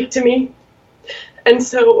requested to speak to me, and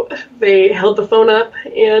so they held the phone up,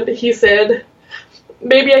 and he said,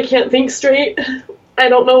 "Maybe I can't think straight. I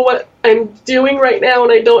don't know what I'm doing right now,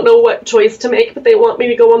 and I don't know what choice to make, but they want me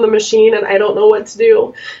to go on the machine, and I don't know what to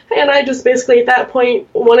do." And I just basically at that point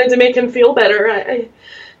wanted to make him feel better.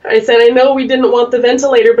 I said, "I know we didn't want the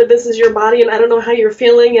ventilator, but this is your body, and I don't know how you're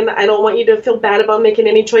feeling, and I don't want you to feel bad about making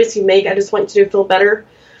any choice you make. I just want you to feel better."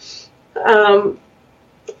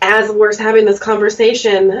 As we're having this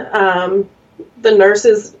conversation, the nurse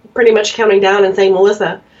is pretty much counting down and saying,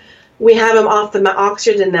 "Melissa, we have him off the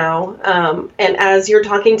oxygen now, and as you're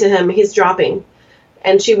talking to him, he's dropping."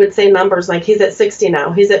 And she would say numbers like, "He's at 60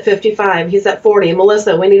 now, he's at 55, he's at 40.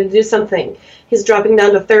 Melissa, we need to do something. He's dropping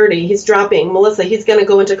down to 30, he's dropping. Melissa, he's going to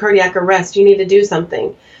go into cardiac arrest. You need to do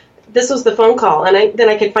something." This was the phone call, and then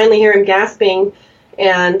I could finally hear him gasping,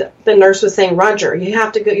 and the nurse was saying, "Roger, you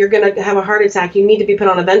have to go. You're going to have a heart attack. You need to be put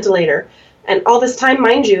on a ventilator." And all this time,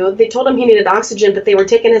 mind you, they told him he needed oxygen, but they were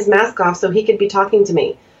taking his mask off so he could be talking to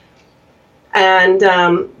me. And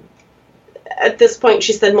at this point,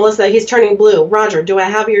 she said, "Melissa, he's turning blue. Roger, do I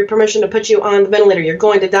have your permission to put you on the ventilator? You're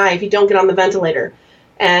going to die if you don't get on the ventilator."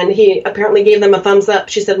 And he apparently gave them a thumbs up.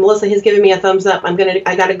 She said, "Melissa, he's giving me a thumbs up.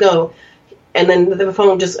 I got to go." And then the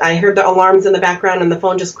phone I heard the alarms in the background, and the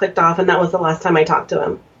phone just clicked off, and that was the last time I talked to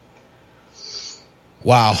him.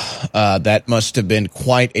 Wow, that must have been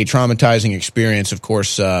quite a traumatizing experience. Of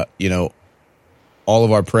course, all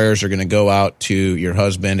of our prayers are going to go out to your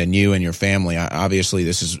husband and you and your family. Obviously,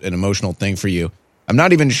 this is an emotional thing for you. I'm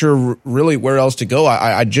not even sure really where else to go.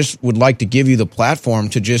 I just would like to give you the platform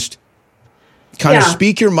to just kind of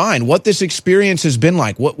speak your mind, what this experience has been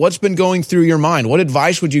like, what's been going through your mind. What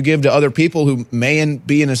advice would you give to other people who may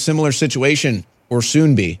be in a similar situation or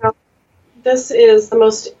soon be? This is the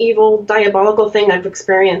most evil, diabolical thing I've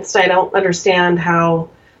experienced. I don't understand how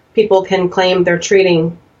people can claim they're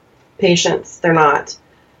treating patients. They're not.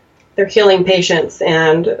 They're killing patients,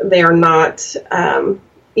 and they are not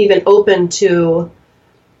even open to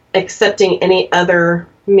accepting any other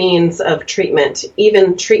means of treatment,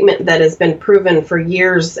 even treatment that has been proven for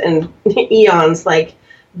years and eons, like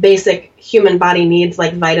basic human body needs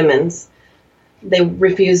like vitamins. They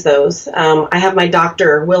refuse those. I have my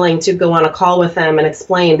doctor willing to go on a call with them and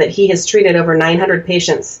explain that he has treated over 900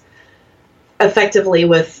 patients effectively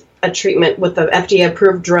with a treatment with the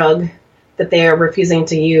FDA-approved drug that they are refusing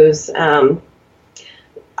to use.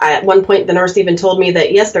 At one point, the nurse even told me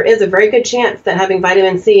that, yes, there is a very good chance that having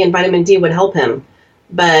vitamin C and vitamin D would help him,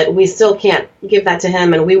 but we still can't give that to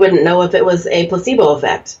him, and we wouldn't know if it was a placebo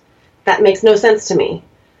effect. That makes no sense to me.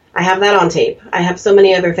 I have that on tape. I have so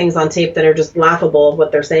many other things on tape that are just laughable of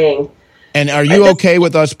what they're saying. And are you okay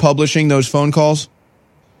with us publishing those phone calls?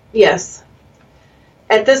 Yes.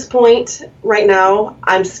 At this point, right now,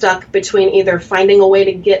 I'm stuck between either finding a way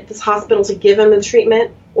to get this hospital to give him the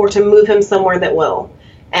treatment or to move him somewhere that will.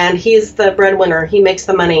 And he's the breadwinner. He makes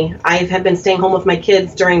the money. I have been staying home with my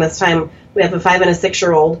kids during this time. We have a 5 and a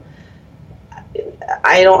 6-year-old.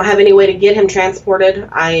 I don't have any way to get him transported.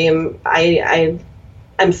 I'm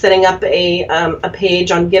setting up a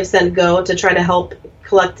page on Give, Send, Go to try to help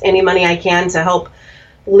collect any money I can to help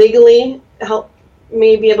legally help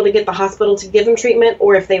me be able to get the hospital to give him treatment,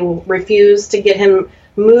 or if they will refuse, to get him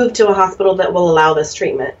moved to a hospital that will allow this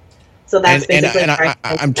treatment. So that's basically. And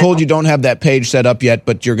I'm told you don't have that page set up yet,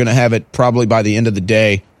 but you're going to have it probably by the end of the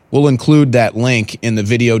day. We'll include that link in the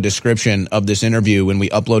video description of this interview when we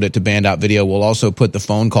upload it to Band.video. We'll also put the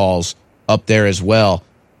phone calls up there as well.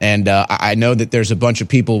 And I know that there's a bunch of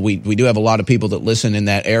people. We do have a lot of people that listen in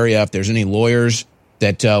that area. If there's any lawyers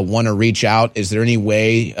that want to reach out, is there any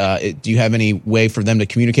way, do you have any way for them to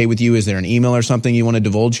communicate with you? Is there an email or something you want to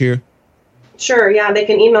divulge here? Sure, yeah. They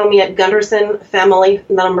can email me at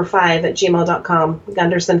gundersonfamily5@gmail.com,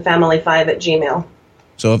 gundersonfamily5@gmail.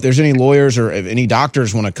 So if there's any lawyers or if any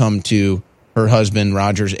doctors want to come to her husband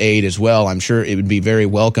Roger's aid as well, I'm sure it would be very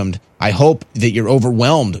welcomed. I hope that you're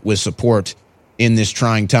overwhelmed with support in this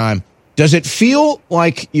trying time. Does it feel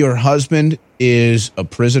like your husband is a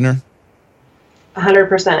prisoner?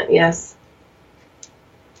 100%, yes.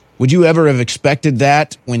 Would you ever have expected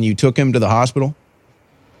that when you took him to the hospital?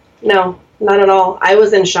 No, not at all. I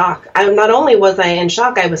was in shock. Not only was I in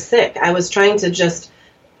shock, I was sick. I was trying to just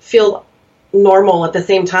feel normal at the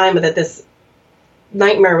same time that this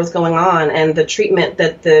nightmare was going on, and the treatment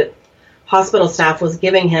that the hospital staff was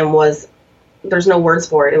giving him was, there's no words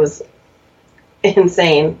for it. It was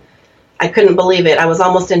insane. I couldn't believe it. I was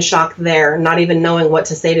almost in shock there, not even knowing what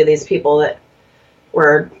to say to these people that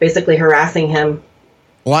were basically harassing him.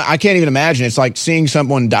 Well, I can't even imagine. It's like seeing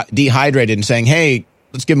someone dehydrated and saying, hey,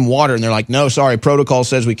 let's give them water. And they're like, no, sorry, protocol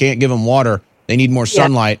says we can't give them water. They need more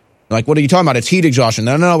sunlight. Yeah. Like, what are you talking about? It's heat exhaustion.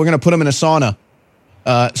 No, we're going to put them in a sauna.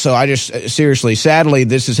 So I just, seriously, sadly,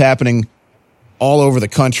 this is happening all over the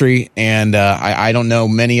country. And I don't know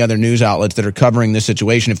many other news outlets that are covering this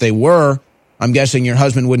situation. If they were, I'm guessing your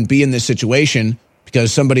husband wouldn't be in this situation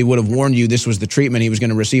because somebody would have warned you this was the treatment he was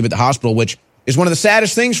going to receive at the hospital, which is one of the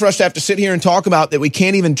saddest things for us to have to sit here and talk about, that we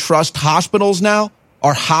can't even trust hospitals now.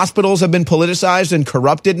 Our hospitals have been politicized and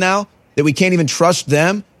corrupted now, that we can't even trust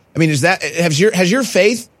them. I mean, has your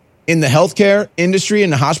faith in the healthcare industry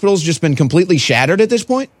and the hospitals just been completely shattered at this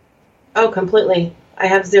point? Oh, completely. I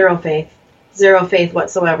have zero faith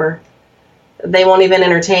whatsoever. They won't even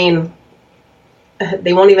entertain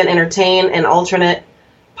an alternate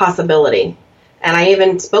possibility. And I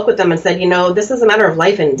even spoke with them and said, this is a matter of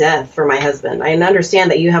life and death for my husband. I understand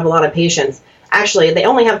that you have a lot of patients. Actually, they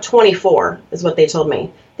only have 24, is what they told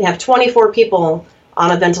me. They have 24 people on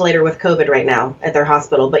a ventilator with COVID right now at their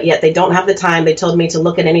hospital, but yet they don't have the time. They told me to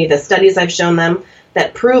look at any of the studies I've shown them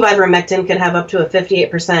that prove ivermectin could have up to a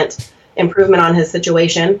 58% improvement on his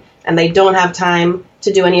situation, and they don't have time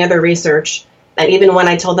to do any other research. And even when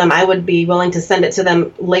I told them I would be willing to send it to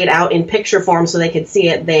them laid out in picture form so they could see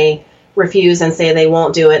it, they refuse and say they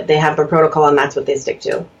won't do it. They have their protocol, and that's what they stick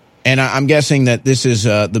to. And I'm guessing that this is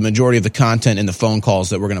the majority of the content in the phone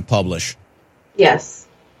calls that we're going to publish. Yes.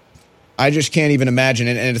 I just can't even imagine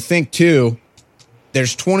it. And to think, too,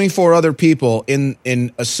 there's 24 other people in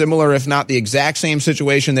a similar, if not the exact same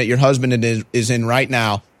situation that your husband is in right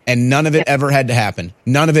now, and none of it ever had to happen.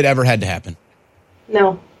 None of it ever had to happen.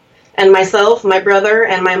 No. And myself, my brother,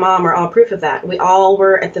 and my mom are all proof of that. We all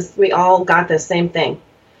got the same thing.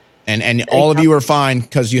 And all of you are fine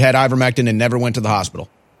because you had ivermectin and never went to the hospital.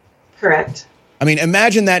 Correct. I mean,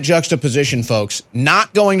 imagine that juxtaposition, folks.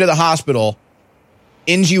 Not going to the hospital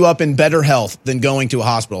ends you up in better health than going to a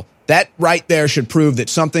hospital. That right there should prove that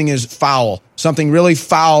something is foul. Something really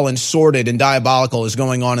foul and sordid and diabolical is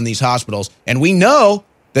going on in these hospitals. And we know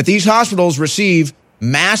that these hospitals receive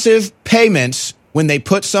massive payments when they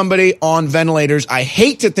put somebody on ventilators. I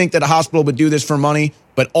hate to think that a hospital would do this for money,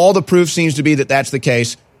 but all the proof seems to be that that's the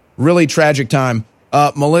case. Really tragic time.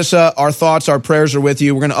 Melissa, our thoughts, our prayers are with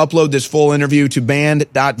you. We're going to upload this full interview to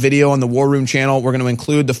band.video on the War Room channel. We're going to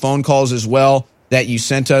include the phone calls as well that you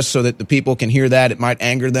sent us so that the people can hear that. It might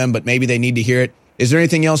anger them, but maybe they need to hear it. Is there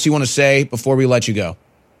anything else you want to say before we let you go?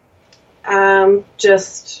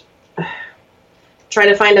 Just try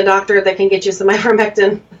to find a doctor that can get you some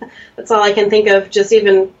ivermectin. That's all I can think of, just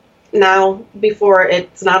even now before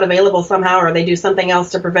it's not available somehow, or they do something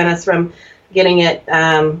else to prevent us from getting it,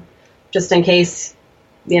 just in case,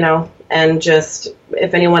 and just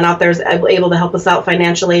if anyone out there is able to help us out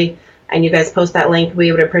financially and you guys post that link,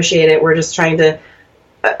 we would appreciate it. We're just trying to,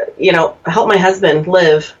 help my husband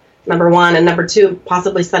live, number one, and number two,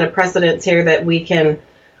 possibly set a precedence here that we can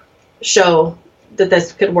show that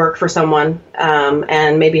this could work for someone,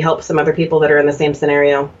 and maybe help some other people that are in the same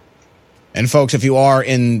scenario. And folks, if you are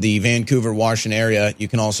in the Vancouver, Washington area, you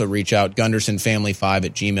can also reach out,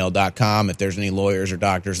 gundersonfamily5@gmail.com, if there's any lawyers or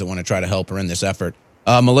doctors that want to try to help her in this effort.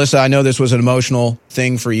 Melissa, I know this was an emotional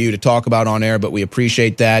thing for you to talk about on air, but we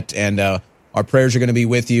appreciate that, and our prayers are going to be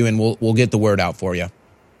with you, and we'll get the word out for you.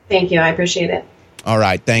 Thank you. I appreciate it. All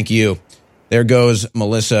right. Thank you. There goes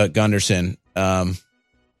Melissa Gunderson.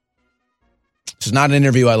 This is not an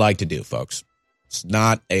interview I like to do, folks. It's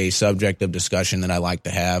not a subject of discussion that I like to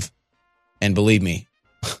have. And believe me,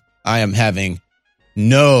 I am having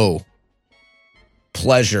no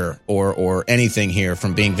pleasure or anything here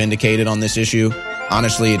from being vindicated on this issue.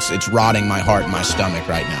 Honestly, it's rotting my heart and my stomach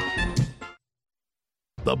right now.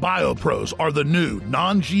 The BioPros are the new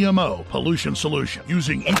non-GMO pollution solution,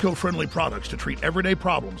 using eco-friendly products to treat everyday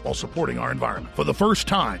problems while supporting our environment. For the first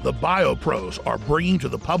time, the BioPros are bringing to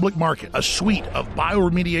the public market a suite of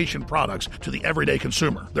bioremediation products to the everyday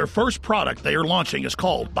consumer. Their first product they are launching is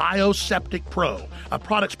called BioSeptic Pro, a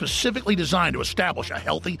product specifically designed to establish a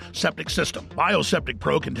healthy septic system. BioSeptic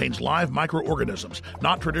Pro contains live microorganisms,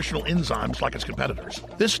 not traditional enzymes like its competitors.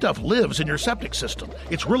 This stuff lives in your septic system.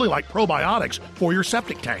 It's really like probiotics for your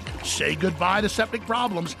septic tank. Say goodbye to septic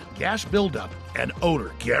problems, gas buildup, and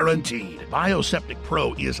odor guaranteed. BioSeptic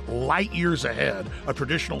Pro is light years ahead of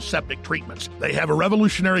traditional septic treatments. They have a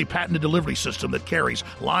revolutionary patented delivery system that carries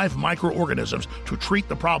live microorganisms to treat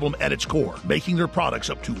the problem at its core, making their products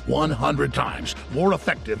up to 100 times more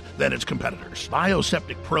effective than its competitors.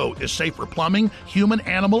 BioSeptic Pro is safe for plumbing, human,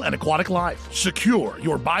 animal, and aquatic life. Secure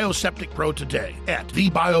your BioSeptic Pro today at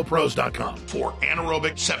thebiopros.com for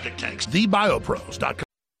anaerobic septic tanks. Thebiopros.com.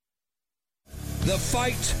 The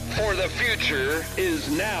fight for the future is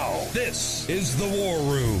now. This is The War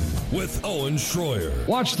Room with Owen Schroyer.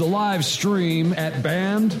 Watch the live stream at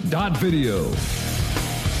band.video. All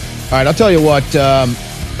right, I'll tell you what. I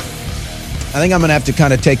think I'm going to have to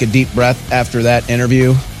kind of take a deep breath after that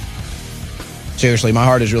interview. Seriously, my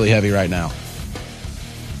heart is really heavy right now.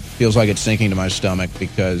 Feels like it's sinking to my stomach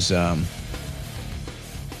because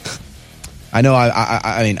I know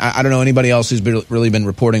I mean, I don't know anybody else who's really been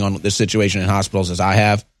reporting on this situation in hospitals as I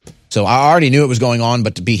have. So I already knew it was going on,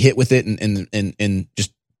 but to be hit with it in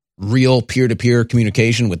just real peer-to-peer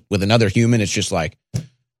communication with another human, it's just like,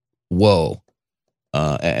 whoa.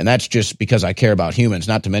 And that's just because I care about humans,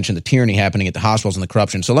 not to mention the tyranny happening at the hospitals and the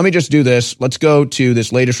corruption. So let me just do this. Let's go to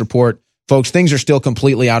this latest report. Folks, things are still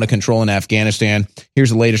completely out of control in Afghanistan. Here's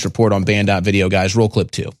the latest report on band.video, guys. Roll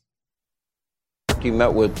clip 2. You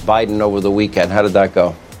met with Biden over the weekend. How did that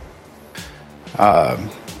go?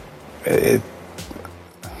 It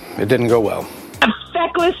didn't go well. A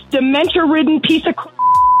feckless, dementia-ridden piece of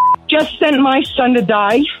just sent my son to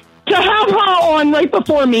die. To have her on right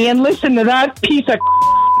before me and listen to that piece of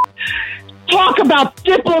talk about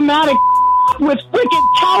diplomatic with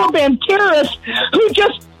freaking Taliban terrorists who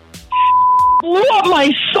just blew up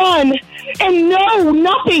my son and know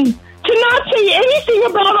nothing. To not say anything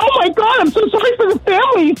about, oh my God, I'm so sorry for the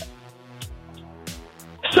families.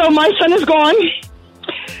 So my son is gone,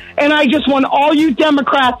 and I just want all you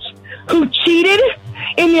Democrats who cheated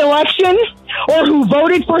in the election or who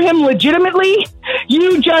voted for him legitimately,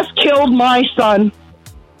 you just killed my son.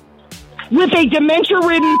 With a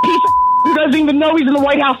dementia-ridden piece of who doesn't even know he's in the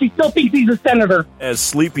White House, he still thinks he's a senator. As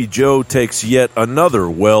Sleepy Joe takes yet another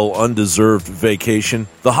well-undeserved vacation,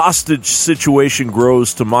 the hostage situation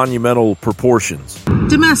grows to monumental proportions.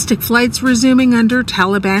 Domestic flights resuming under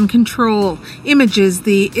Taliban control. Images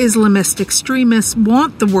the Islamist extremists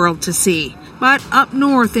want the world to see. But up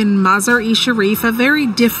north in Mazar-e-Sharif, a very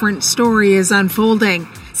different story is unfolding.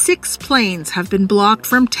 6 planes have been blocked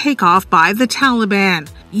from takeoff by the Taliban,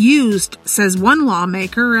 used, says one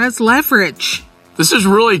lawmaker, as leverage. This is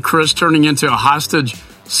really, Chris, turning into a hostage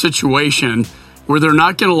situation where they're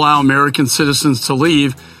not going to allow American citizens to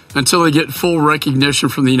leave until they get full recognition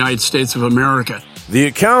from the United States of America. The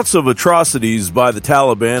accounts of atrocities by the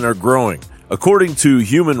Taliban are growing. According to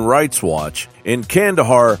Human Rights Watch, in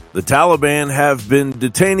Kandahar, the Taliban have been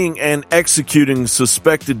detaining and executing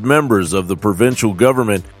suspected members of the provincial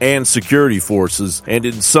government and security forces, and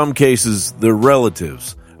in some cases, their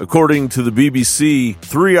relatives. According to the BBC,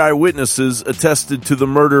 3 eyewitnesses attested to the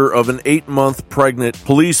murder of an 8-month pregnant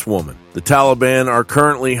policewoman. The Taliban are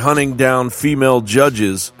currently hunting down female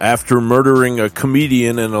judges after murdering a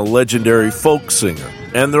comedian and a legendary folk singer.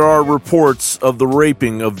 And there are reports of the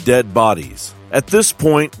raping of dead bodies. At this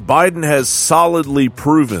point, Biden has solidly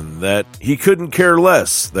proven that he couldn't care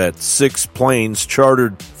less that 6 planes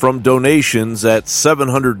chartered from donations at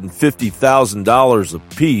 $750,000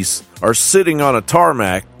 apiece are sitting on a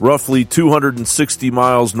tarmac roughly 260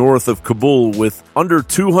 miles north of Kabul with under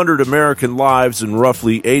 200 American lives and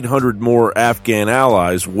roughly 800 more Afghan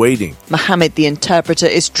allies waiting. Mohammed the interpreter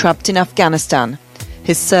is trapped in Afghanistan.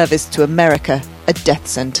 His service to America, a death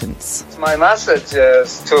sentence. My message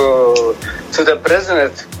is to the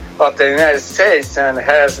President of the United States and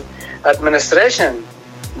his administration.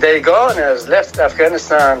 They gone, has left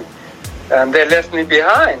Afghanistan, and they left me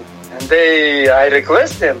behind. And I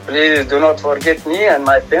request them, please do not forget me and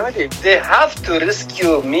my family. They have to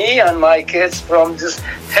rescue me and my kids from this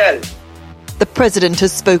hell. The president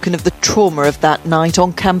has spoken of the trauma of that night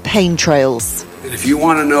on campaign trails. If you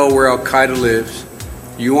want to know where Al-Qaeda lives,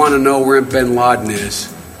 you want to know where bin Laden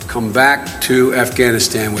is, come back to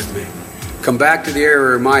Afghanistan with me. Come back to the area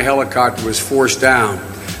where my helicopter was forced down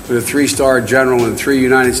with a 3-star general and 3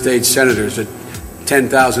 United States senators at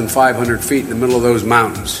 10,500 feet in the middle of those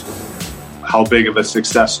mountains. How big of a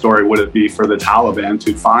success story would it be for the Taliban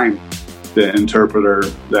to find the interpreter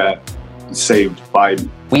that saved Biden?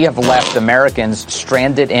 We have left Americans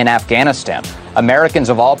stranded in Afghanistan. Americans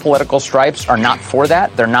of all political stripes are not for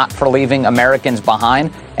that. They're not for leaving Americans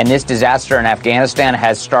behind. And this disaster in Afghanistan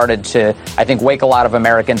has started to, I think, wake a lot of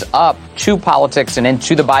Americans up to politics and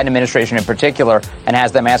into the Biden administration in particular, and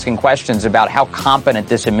has them asking questions about how competent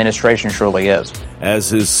this administration truly is.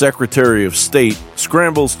 As his Secretary of State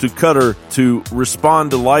scrambles to Qatar to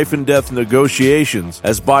respond to life and death negotiations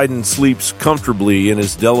as Biden sleeps comfortably in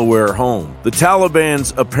his Delaware home. The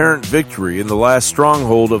Taliban's apparent victory in the last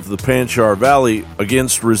stronghold of the Panjshir Valley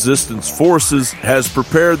against resistance forces has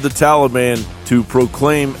prepared the Taliban to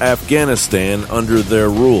proclaim Afghanistan under their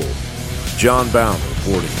rule. John Bound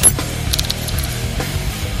reporting.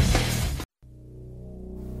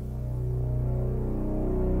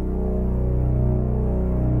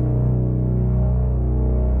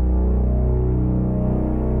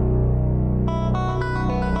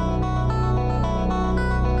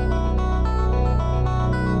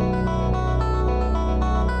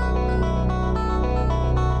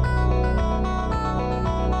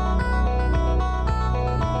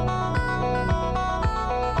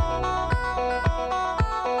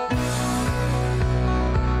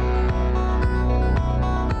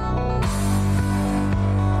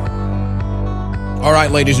 All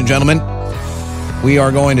right, ladies and gentlemen, we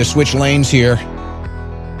are going to switch lanes here.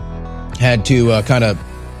 Had to kind of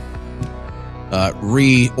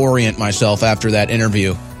reorient myself after that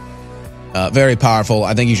interview. Very powerful.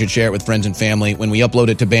 I think you should share it with friends and family. When we upload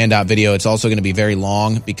it to Band.video, it's also going to be very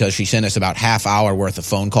long because she sent us about half hour worth of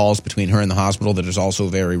phone calls between her and the hospital that is also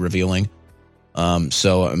very revealing.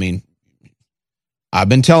 So, I mean, I've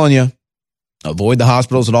been telling you, avoid the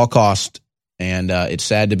hospitals at all costs. And it's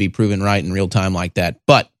sad to be proven right in real time like that.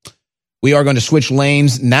 But we are going to switch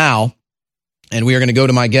lanes now. And we are going to go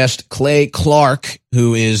to my guest, Clay Clark,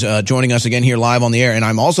 who is joining us again here live on the air. And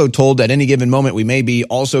I'm also told at any given moment we may be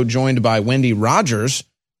also joined by Wendy Rogers,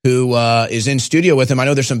 who is in studio with him. I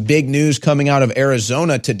know there's some big news coming out of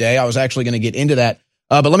Arizona today. I was actually going to get into that.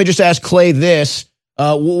 But let me just ask Clay this.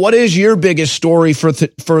 What is your biggest story for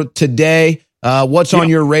today? What's on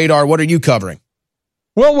your radar? What are you covering?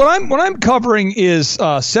 Well, what I'm covering is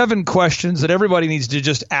 7 questions that everybody needs to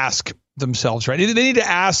just ask themselves, right? They need to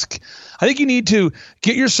ask. I think you need to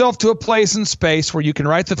get yourself to a place and space where you can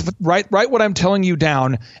write what I'm telling you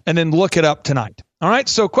down and then look it up tonight. All right.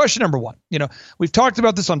 So question number 1, we've talked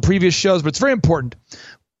about this on previous shows, but it's very important.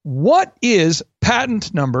 What is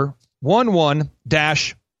patent number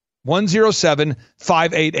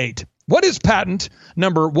 11-107-588? What is patent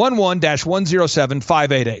number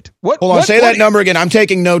 11-107-588? Hold on, say that number again. I'm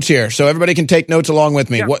taking notes here, so everybody can take notes along with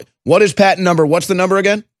me. Yeah. What is patent number? What's the number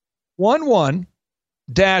again?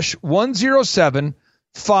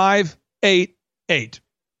 11-107-588.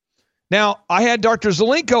 Now, I had Dr.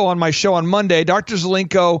 Zelenko on my show on Monday. Dr.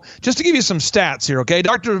 Zelenko, just to give you some stats here, okay?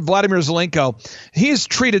 Dr. Vladimir Zelenko, he has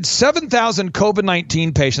treated 7,000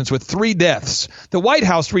 COVID-19 patients with 3 deaths. The White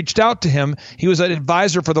House reached out to him. He was an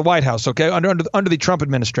advisor for the White House, okay, under the Trump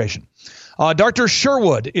administration. Dr.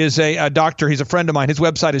 Sherwood is a doctor. He's a friend of mine. His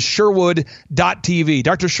website is sherwood.tv.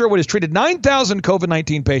 Dr. Sherwood has treated 9,000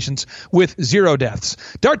 COVID-19 patients with 0 deaths.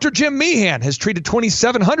 Dr. Jim Meehan has treated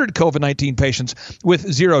 2,700 COVID-19 patients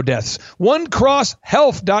with 0 deaths.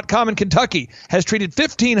 OneCrossHealth.com in Kentucky has treated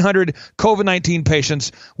 1,500 COVID-19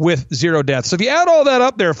 patients with 0 deaths. So if you add all that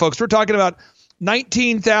up there, folks, we're talking about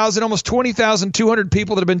 19,000, almost 20,200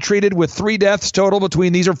 people that have been treated with 3 deaths total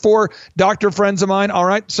between these are 4 doctor friends of mine. All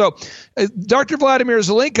right. So Dr. Vladimir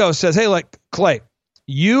Zelenko says, hey, like Clay,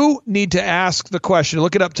 you need to ask the question.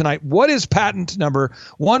 Look it up tonight. What is patent number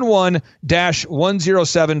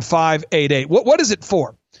 11-107-588? What is it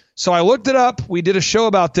for? So I looked it up. We did a show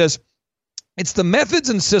about this. It's the methods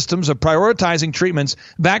and systems of prioritizing treatments,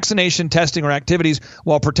 vaccination, testing, or activities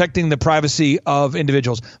while protecting the privacy of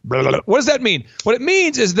individuals. Blah, blah, blah. What does that mean? What it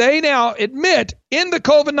means is they now admit in the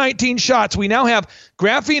COVID-19 shots, we now have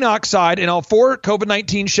graphene oxide in all 4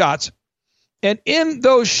 COVID-19 shots. And in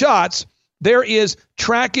those shots, there is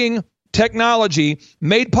tracking technology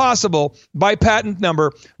made possible by patent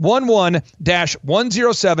number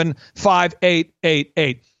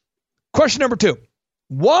 11-1075888. Question number 2.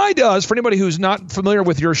 Why does, for anybody who's not familiar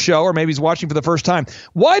with your show or maybe he's watching for the first time,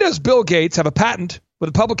 why does Bill Gates have a patent with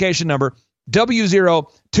a publication number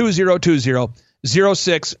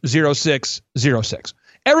W02020060606?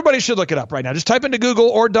 Everybody should look it up right now. Just type into Google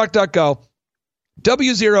or DuckDuckGo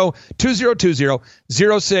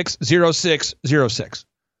W02020060606.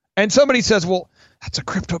 And somebody says, well, that's a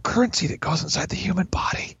cryptocurrency that goes inside the human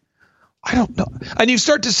body. I don't know. And you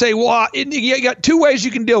start to say, well, you got 2 ways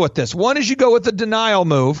you can deal with this. One is you go with the denial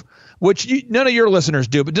move, which none of your listeners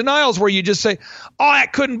do. But denial is where you just say, oh,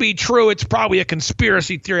 that couldn't be true. It's probably a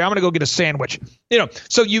conspiracy theory. I'm going to go get a sandwich. But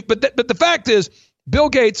the fact is, Bill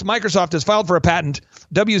Gates, Microsoft, has filed for a patent,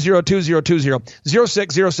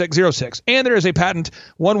 W02020060606. And there is a patent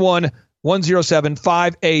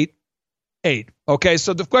 11-1075888. Okay,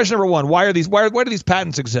 so the question number 1, why do these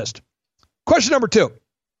patents exist? Question number 2.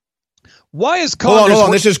 Why is Congress... Hold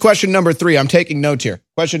on. This is question number 3. I'm taking notes here.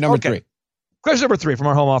 Question number 3. Question number 3 from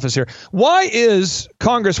our home office here. Why is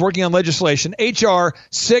Congress working on legislation H.R.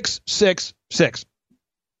 666?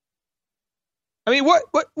 I mean, what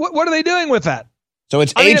are they doing with that? So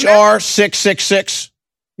it's H.R. 666?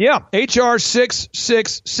 Yeah, H.R.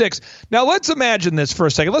 666. Now, let's imagine this for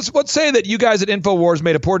a second. Let's say that you guys at InfoWars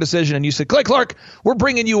made a poor decision and you said, Clay Clark, we're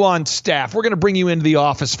bringing you on staff. We're going to bring you into the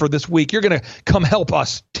office for this week. You're going to come help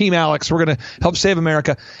us, Team Alex. We're going to help save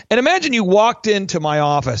America. And imagine you walked into my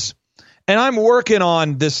office and I'm working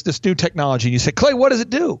on this new technology. And you say, Clay, what does it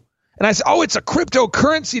do? And I said, oh, it's a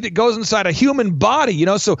cryptocurrency that goes inside a human body,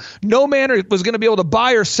 so no man was going to be able to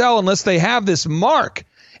buy or sell unless they have this mark.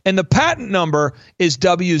 And the patent number is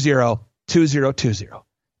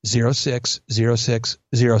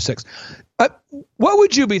W02020060606. What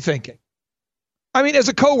would you be thinking? I mean, as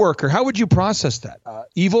a coworker, how would you process that?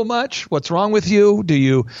 Evil much? What's wrong with you? Do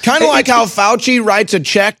you kind of like how Fauci writes a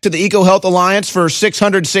check to the EcoHealth Alliance for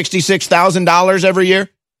 $666,000 every year?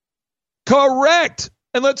 Correct.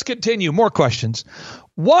 And let's continue. More questions.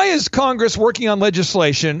 Why is Congress working on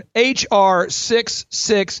legislation H.R.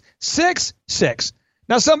 6666?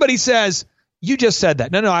 Now, somebody says, you just said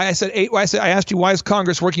that. No, I asked you, why is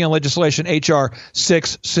Congress working on legislation H.R.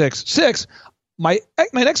 666? My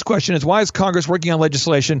next question is, why is Congress working on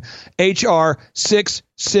legislation H.R.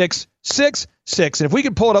 6666? And if we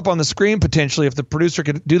could pull it up on the screen, potentially, if the producer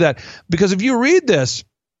could do that, because if you read this,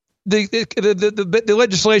 the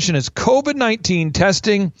legislation is COVID-19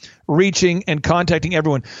 testing, reaching, and contacting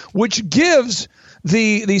everyone, which gives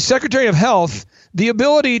the Secretary of Health the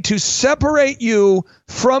ability to separate you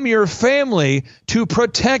from your family to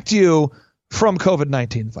protect you from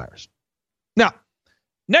COVID-19 virus. Now,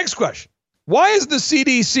 next question. Why is the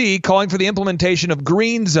CDC calling for the implementation of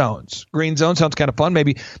green zones? Green zone sounds kind of fun.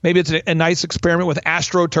 Maybe it's a nice experiment with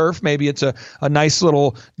AstroTurf. Maybe it's a nice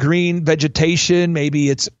little green vegetation. Maybe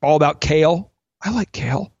it's all about kale. I like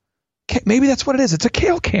kale. Maybe that's what it is. It's a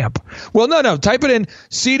kale camp. Well, no. Type it in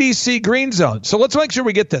CDC green zone. So let's make sure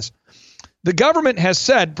we get this. The government has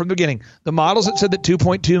said from the beginning, the models that said that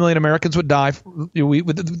 2.2 million Americans would die, we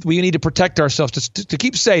need to protect ourselves. To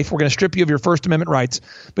keep safe, we're going to strip you of your First Amendment rights.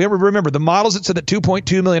 But remember, the models that said that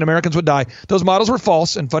 2.2 million Americans would die, those models were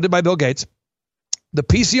false and funded by Bill Gates. The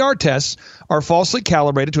PCR tests are falsely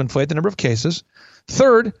calibrated to inflate the number of cases.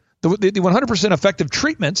 Third, the 100% effective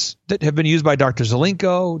treatments that have been used by Dr.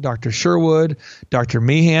 Zelenko, Dr. Sherwood, Dr.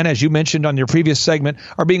 Meehan, as you mentioned on your previous segment,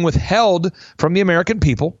 are being withheld from the American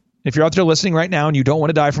people. If you're out there listening right now and you don't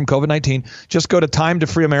want to die from COVID-19, just go to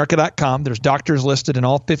timetofreeamerica.com. There's doctors listed in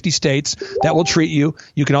all 50 states that will treat you.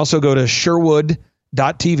 You can also go to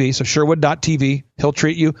Sherwood.tv. So Sherwood.tv, he'll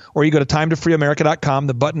treat you. Or you go to timetofreeamerica.com.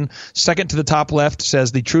 The button second to the top left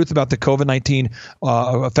says the truth about the COVID-19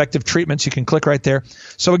 effective treatments. You can click right there.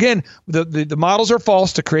 So again, the models are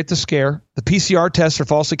false to create the scare. The PCR tests are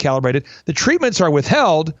falsely calibrated. The treatments are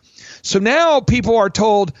withheld. So now people are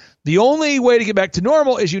told the only way to get back to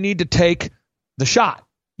normal is you need to take the shot.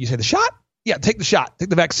 You say the shot? Yeah, take the shot. Take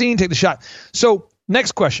the vaccine, take the shot. So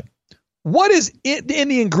next question. What is in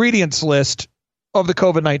the ingredients list of the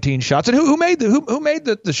COVID-19 shots? And who made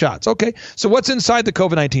the shots? Okay, so what's inside the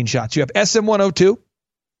COVID-19 shots? You have SM-102,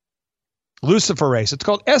 luciferase. It's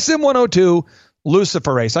called SM-102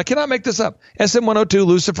 luciferase. I cannot make this up. SM-102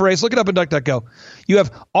 luciferase. Look it up in DuckDuckGo. You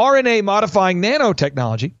have RNA modifying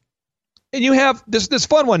nanotechnology. And you have this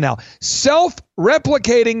fun one now.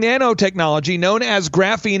 Self-replicating nanotechnology known as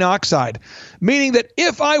graphene oxide, meaning that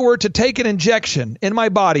if I were to take an injection in my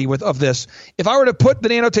body of this, if I were to put the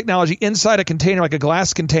nanotechnology inside a container, like a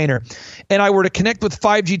glass container, and I were to connect with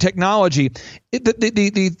 5G technology,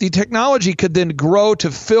 the technology could then grow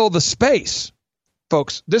to fill the space.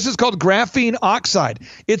 Folks, this is called graphene oxide.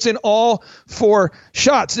 It's in all 4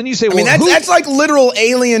 shots. Then you say, well, that's like literal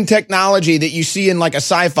alien technology that you see in like a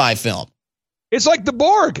sci-fi film. It's like the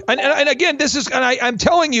Borg. And again, this is, and I'm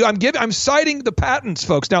telling you, I'm citing the patents,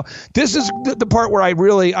 folks. Now, this is the part where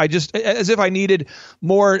I just, as if I needed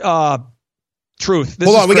more truth.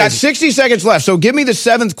 Hold on, we got 60 seconds left. So give me the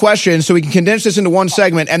 7th question so we can condense this into one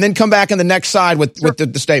segment and then come back in the next side with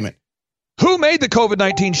the statement. Who made the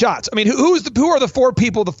COVID-19 shots? I mean, who are the 4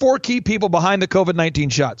 people, the 4 key people behind the COVID-19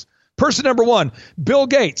 shots? Person number 1, Bill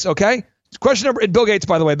Gates, okay? Question number, and Bill Gates,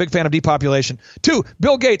 by the way, big fan of depopulation. 2,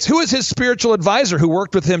 Bill Gates. Who is his spiritual advisor who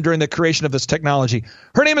worked with him during the creation of this technology?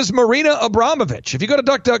 Her name is Marina Abramovich. If you go to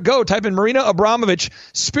DuckDuckGo, type in Marina Abramovich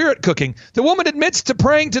spirit cooking. The woman admits to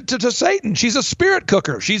praying to Satan. She's a spirit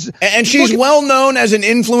cooker. She's well known as an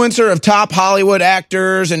influencer of top Hollywood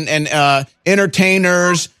actors and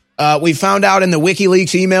entertainers. We found out in the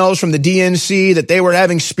WikiLeaks emails from the DNC that they were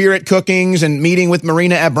having spirit cookings and meeting with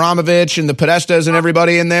Marina Abramovich and the Podestas and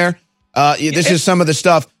everybody in there. This is some of the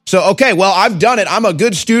stuff. So, okay, well, I've done it. I'm a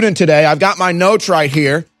good student today. I've got my notes right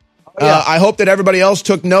here. I hope that everybody else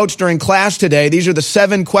took notes during class today. These are the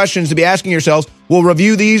 7 questions to be asking yourselves. We'll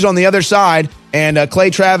review these on the other side, and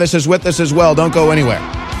Clay Travis is with us as well. Don't go anywhere.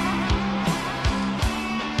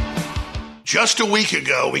 Just a week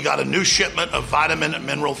ago, we got a new shipment of Vitamin and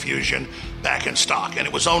Mineral Fusion back in stock, and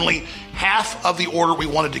it was only half of the order we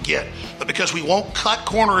wanted to get. But because we won't cut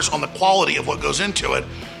corners on the quality of what goes into it,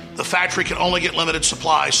 the factory can only get limited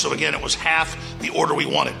supplies. So again, it was half the order we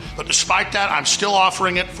wanted. But despite that, I'm still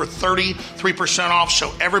offering it for 33% off,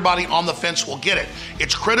 so everybody on the fence will get it.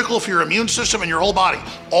 It's critical for your immune system and your whole body.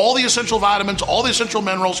 All the essential vitamins, all the essential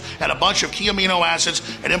minerals, and a bunch of key amino acids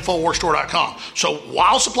at InfoWarsStore.com. So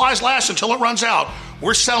while supplies last until it runs out,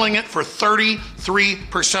 we're selling it for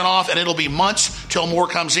 33% off, and it'll be months till more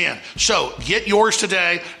comes in. So get yours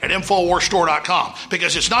today at InfoWarsStore.com,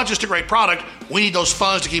 because it's not just a great product. We need those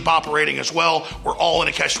funds to keep operating as well. We're all in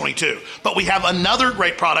a catch-22. But we have another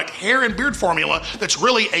great product, hair and beard formula, that's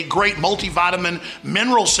really a great multivitamin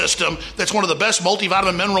mineral system. That's one of the best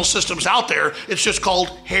multivitamin mineral systems out there. It's just called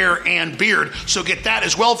hair and beard. So get that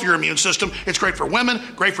as well for your immune system. It's great for women,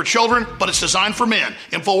 great for children, but it's designed for men.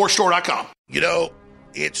 InfoWarsStore.com. You know,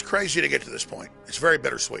 it's crazy to get to this point. It's very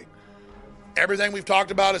bittersweet. Everything we've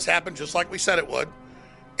talked about has happened just like we said it would.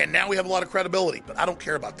 And now we have a lot of credibility. But I don't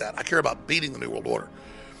care about that. I care about beating the New World Order.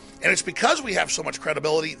 And it's because we have so much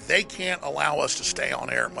credibility, they can't allow us to stay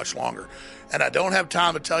on air much longer. And I don't have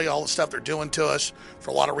time to tell you all the stuff they're doing to us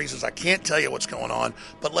for a lot of reasons. I can't tell you what's going on.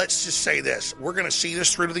 But let's just say this. We're going to see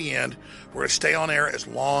this through to the end. We're going to stay on air as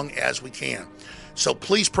long as we can. So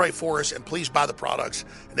please pray for us, and please buy the products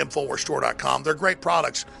at InfoWarsStore.com. They're great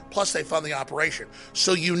products, plus they fund the operation.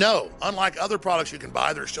 So you know, unlike other products you can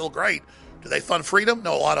buy, they're still great. Do they fund freedom?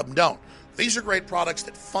 No, a lot of them don't. These are great products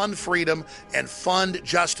that fund freedom and fund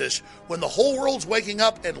justice when the whole world's waking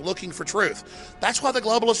up and looking for truth. That's why the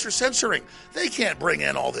globalists are censoring. They can't bring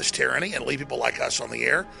in all this tyranny and leave people like us on the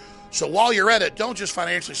air. So while you're at it, don't just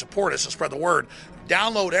financially support us and spread the word.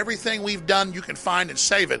 Download everything we've done you can find and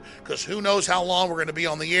save it, because who knows how long we're going to be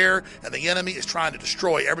on the air, and the enemy is trying to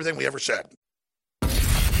destroy everything we ever said.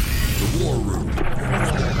 The War Room.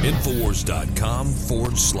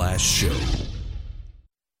 Infowars.com/show.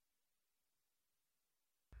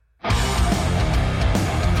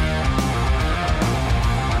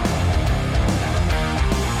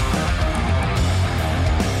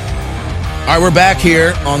 All right, we're back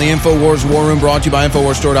here on the InfoWars War Room, brought to you by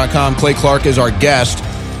InfoWarsStore.com. Clay Clark is our guest.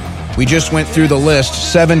 We just went through the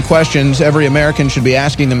list, 7 questions every American should be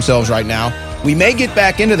asking themselves right now. We may get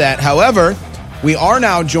back into that. However, we are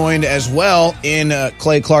now joined as well in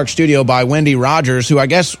Clay Clark's studio by Wendy Rogers, who I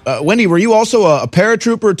guess, Wendy, were you also a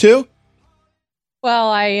paratrooper too? Well,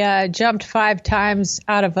 I jumped 5 times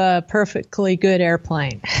out of a perfectly good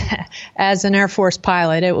airplane as an Air Force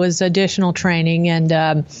pilot. It was additional training, and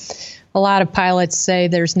a lot of pilots say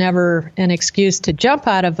there's never an excuse to jump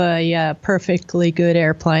out of a perfectly good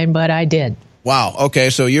airplane, but I did. Wow. Okay,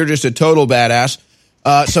 so you're just a total badass.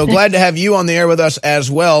 So glad to have you on the air with us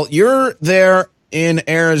as well. You're there in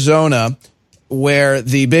Arizona where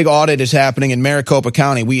the big audit is happening in Maricopa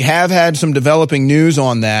County. We have had some developing news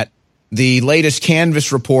on that. The latest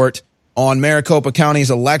Canvas report on Maricopa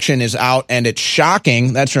County's election is out, and it's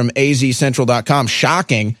shocking. That's from azcentral.com.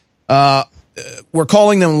 Shocking. We're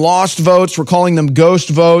calling them lost votes. We're calling them ghost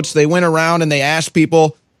votes. They went around and they asked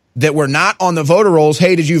people that were not on the voter rolls,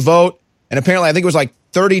 hey, did you vote? And apparently, I think it was like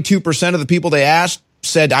 32% of the people they asked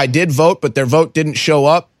said, I did vote, but their vote didn't show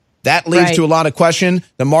up. That leads to a lot of question.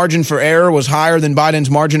 The margin for error was higher than Biden's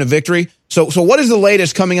margin of victory. So what is the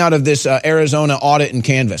latest coming out of this Arizona audit and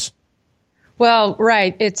canvass? Well,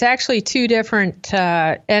 right. It's actually two different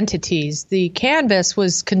entities. The canvass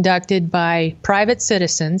was conducted by private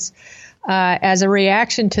citizens as a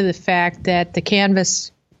reaction to the fact that the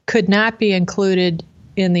canvass could not be included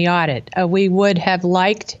in the audit. We would have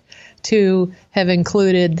liked to have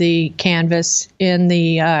included the canvass in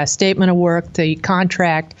the statement of work, the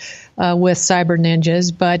contract with Cyber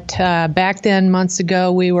Ninjas. But back then, months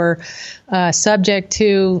ago, we were subject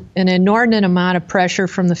to an inordinate amount of pressure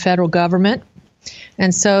from the federal government.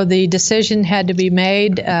 And so the decision had to be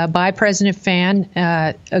made by President Fan,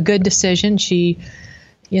 a good decision. She,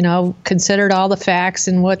 considered all the facts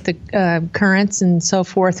and what the currents and so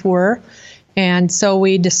forth were. And so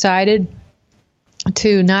we decided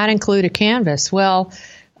to not include a canvass. Well,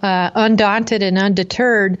 undaunted and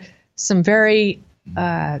undeterred, some very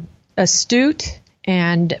astute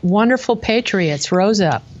and wonderful patriots rose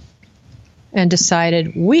up and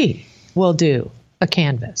decided we will do a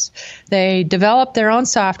canvass. They developed their own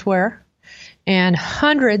software, and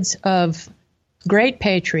hundreds of great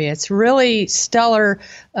patriots, really stellar,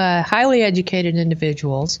 highly educated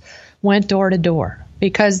individuals, went door to door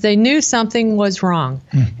because they knew something was wrong.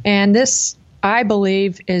 And this, I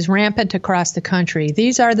believe, is rampant across the country.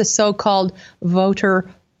 These are the so-called voter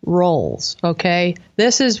rolls, okay?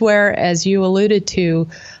 This is where, as you alluded to,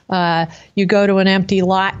 you go to an empty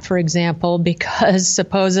lot, for example, because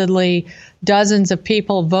supposedly dozens of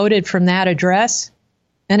people voted from that address,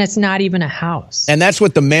 and it's not even a house. And that's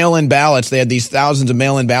what the mail-in ballots, they had these thousands of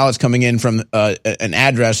mail-in ballots coming in from an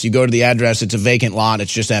address. You go to the address, it's a vacant lot,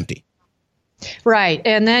 it's just empty. Right.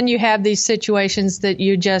 And then you have these situations that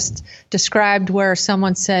you just described where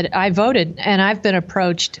someone said, I voted. And I've been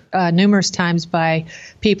approached numerous times by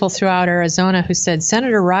people throughout Arizona who said,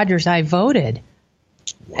 Senator Rogers, I voted.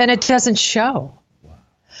 And it doesn't show.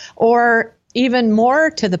 Or even more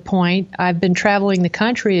to the point, I've been traveling the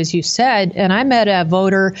country, as you said, and I met a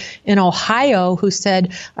voter in Ohio who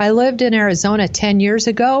said, I lived in Arizona 10 years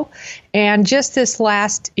ago, and just this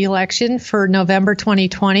last election for November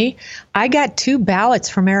 2020, I got 2 ballots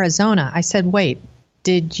from Arizona. I said, wait,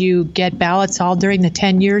 did you get ballots all during the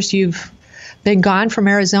 10 years you've been gone from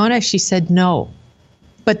Arizona? She said, no,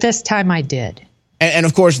 but this time I did. And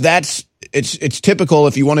of course, it's typical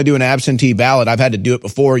if you want to do an absentee ballot. I've had to do it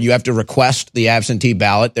before. You have to request the absentee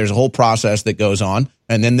ballot. There's a whole process that goes on,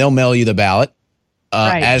 and then they'll mail you the ballot.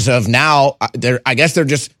 Right. As of now, I guess they're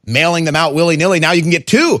just mailing them out willy-nilly. Now you can get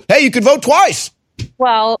 2. Hey, you could vote twice.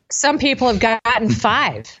 Well, some people have gotten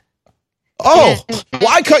 5. Oh,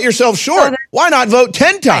 why cut yourself short? Why not vote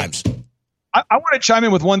 10 times? I want to chime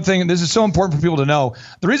in with one thing, and this is so important for people to know.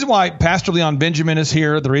 The reason why Pastor Leon Benjamin is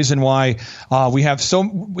here, the reason why we have so,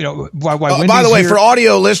 why Wendy's by the way, here. for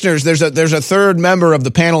audio listeners, there's a third member of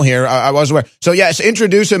the panel here. I was aware. So yes,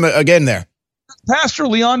 introduce him again there. Pastor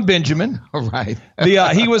Leon Benjamin. All right.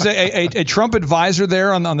 He was a Trump advisor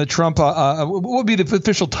there on the Trump. What would be the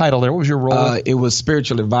official title there? What was your role? It was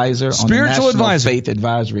spiritual advisor on the National Faith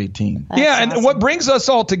Advisory Team. That's awesome. And what brings us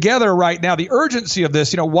all together right now, the urgency of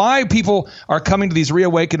this, why people are coming to these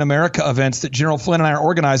Reawaken America events that General Flynn and I are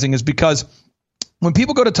organizing is because when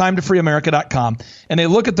people go to timetofreeamerica.com and they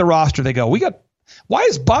look at the roster, they go, why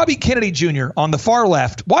is Bobby Kennedy Jr. on the far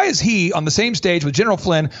left? Why is he on the same stage with General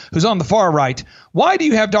Flynn, who's on the far right? Why do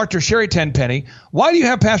you have Dr. Sherry Tenpenny? Why do you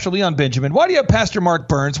have Pastor Leon Benjamin? Why do you have Pastor Mark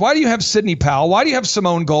Burns? Why do you have Sidney Powell? Why do you have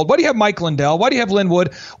Simone Gold? Why do you have Mike Lindell? Why do you have Lynn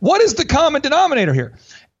Wood? What is the common denominator here?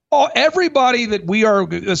 Everybody that we are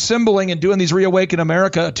assembling and doing these Reawaken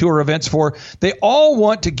America tour events for, they all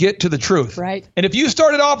want to get to the truth. Right. And if you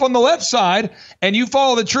started off on the left side and you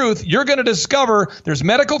follow the truth, you're going to discover there's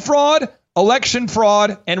medical fraud, election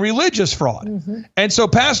fraud, and religious fraud. Mm-hmm. And so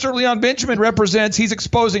Pastor Leon Benjamin he's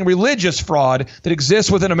exposing religious fraud that exists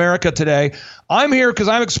within America today. I'm here because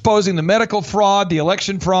I'm exposing the medical fraud, the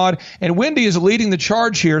election fraud, and Wendy is leading the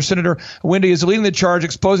charge here. Senator Wendy is leading the charge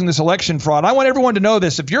exposing this election fraud. I want everyone to know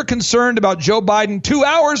this. If you're concerned about Joe Biden 2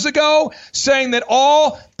 hours ago saying that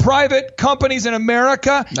all private companies in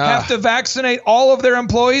America have to vaccinate all of their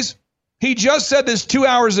employees, he just said this 2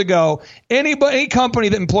 hours ago. Any company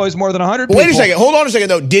that employs more than 100 people. Wait a second. Hold on a second,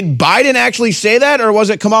 though. Did Biden actually say that, or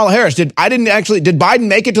was it Kamala Harris? Did Biden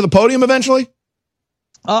make it to the podium eventually?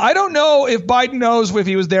 I don't know if Biden knows if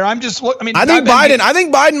he was there. I think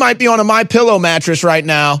Biden might be on a MyPillow mattress right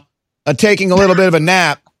now, taking a little bit of a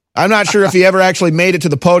nap. I'm not sure if he ever actually made it to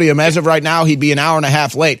the podium. As of right now, he'd be an hour and a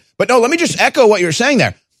half late. But no, let me just echo what you're saying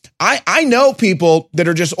there. I know people that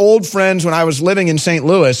are just old friends when I was living in St.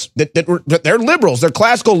 Louis that they're liberals. They're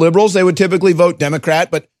classical liberals. They would typically vote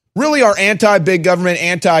Democrat, but really are anti-big government,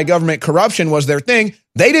 anti-government corruption was their thing.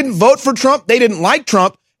 They didn't vote for Trump. They didn't like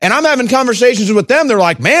Trump. And I'm having conversations with them. They're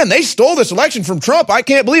like, man, they stole this election from Trump. I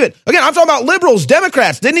can't believe it. Again, I'm talking about liberals,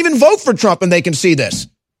 Democrats, didn't even vote for Trump, and they can see this.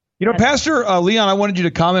 You know, Pastor Leon, I wanted you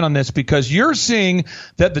to comment on this because you're seeing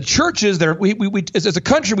that the churches, we as a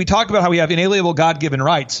country, we talk about how we have inalienable God-given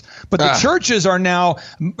rights, but the churches are now,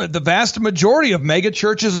 the vast majority of mega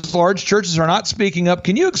churches, large churches are not speaking up.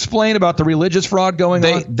 Can you explain about the religious fraud going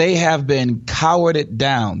on? They have been cowarded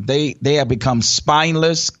down. They have become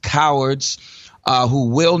spineless cowards who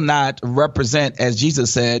will not represent, as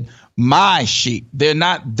Jesus said, my sheep. They're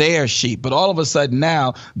not their sheep, but all of a sudden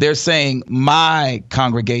now they're saying my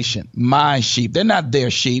congregation, my sheep. They're not their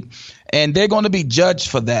sheep, and they're going to be judged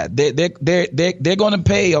for that. They're going to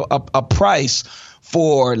pay a price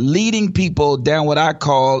for leading people down what I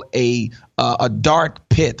call a dark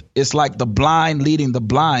pit. It's like the blind leading the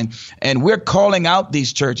blind. And we're calling out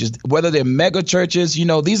these churches, whether they're mega churches. You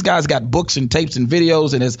know, these guys got books and tapes and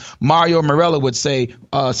videos. And as Mario Morella would say,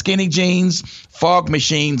 skinny jeans, fog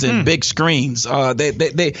machines, and big screens.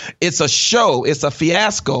 It's a show. It's a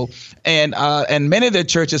fiasco. And many of their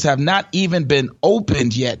churches have not even been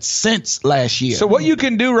opened yet since last year. So what you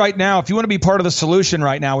can do right now, if you want to be part of the solution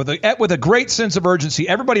right now, with a great sense of urgency,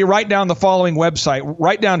 everybody write down the following website.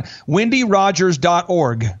 Write down WendyRogers.org.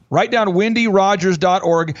 Write down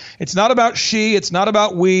WendyRogers.org. It's not about she. It's not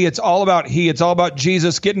about we. It's all about he. It's all about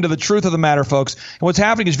Jesus. Getting to the truth of the matter, folks. And what's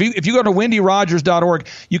happening is if you go to WendyRogers.org,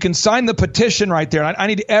 you can sign the petition right there. And I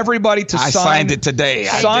need everybody to sign. I signed it today.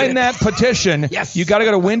 Sign that petition. Yes. You got to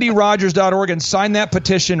go to WendyRogers.org and sign that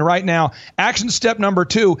petition right now. Action step number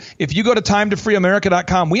 2, if you go to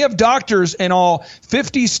TimeToFreeAmerica.com, we have doctors in all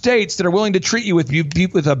 50 states that are willing to treat you with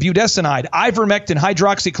budesonide, ivermectin,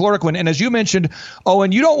 hydroxychloroquine. And as you mentioned,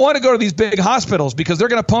 and you don't want to go to these big hospitals because they're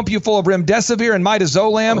going to pump you full of remdesivir and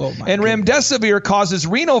midazolam. Remdesivir causes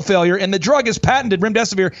renal failure, and the drug is patented.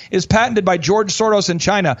 Remdesivir is patented by George Soros in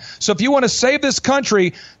China. So if you want to save this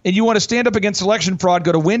country and you want to stand up against election fraud,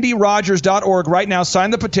 go to WendyRogers.org right now. Sign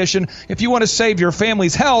the petition. If you want to save your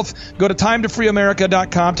family's health, go to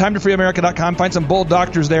TimeToFreeAmerica.com. TimeToFreeAmerica.com. Find some bold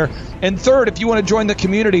doctors there. And third, if you want to join the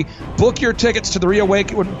community, book your tickets to the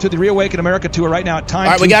Reawaken America tour right now at Time.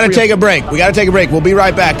 All right, we got to take a break. We'll be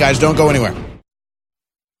right back, guys. Don't go anywhere.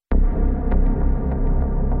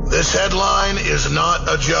 This headline is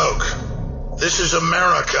not a joke. This is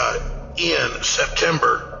America in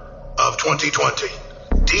September of 2020.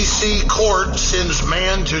 D.C. court sends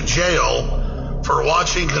man to jail for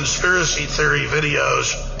watching conspiracy theory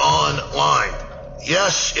videos online.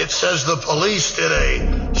 Yes, it says the police did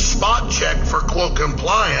a spot check for, quote,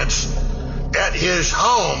 compliance at his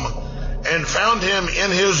home and found him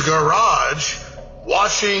in his garage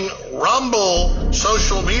watching Rumble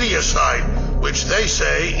social media site, which they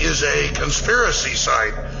say is a conspiracy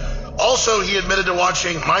site. Also, he admitted to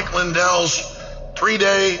watching Mike Lindell's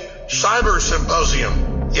 3-day cyber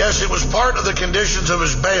symposium. Yes, it was part of the conditions of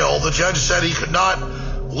his bail. The judge said he could not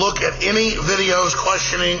look at any videos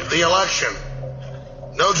questioning the election.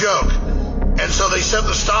 No joke. And so they sent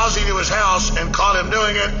the Stasi to his house and caught him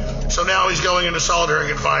doing it. So now he's going into solitary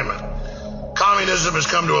confinement. Communism has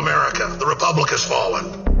come to America. The Republic has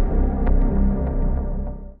fallen.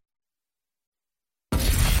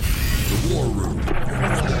 The War Room.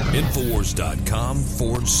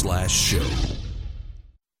 Infowars.com/show.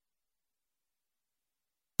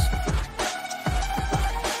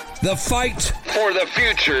 The fight for the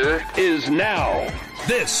future is now.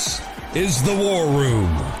 This is The War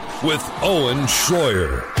Room with Owen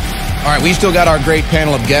Schroyer. All right, we still got our great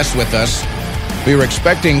panel of guests with us. We were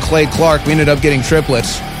expecting Clay Clark. We ended up getting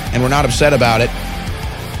triplets, and we're not upset about it.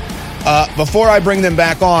 Before I bring them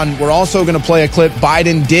back on, we're also going to play a clip.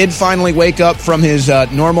 Biden did finally wake up from his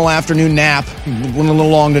normal afternoon nap. Went a little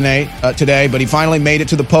long today, but he finally made it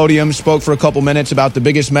to the podium, spoke for a couple minutes about the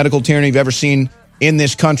biggest medical tyranny you've ever seen in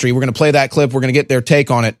this country. We're going to play that clip. We're going to get their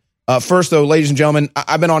take on it. First, though, ladies and gentlemen,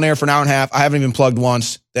 I've been on air for an hour and a half. I haven't even plugged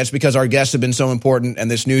once. That's because our guests have been so important and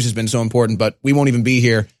this news has been so important, but we won't even be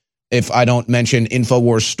here if I don't mention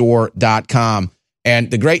InfoWarsStore.com. And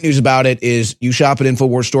the great news about it is you shop at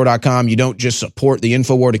InfoWarsStore.com. You don't just support the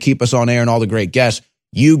InfoWar to keep us on air and all the great guests.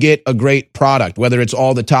 You get a great product, whether it's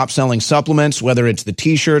all the top-selling supplements, whether it's the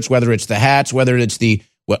T-shirts, whether it's the hats, whether it's the,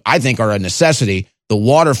 what I think are a necessity, the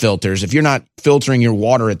water filters. If you're not filtering your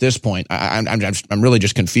water at this point, I'm really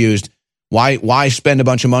just confused. Why spend a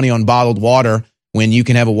bunch of money on bottled water when you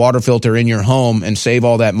can have a water filter in your home and save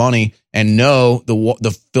all that money and know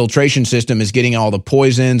the filtration system is getting all the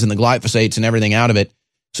poisons and the glyphosates and everything out of it.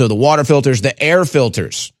 So the water filters, the air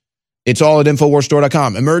filters, it's all at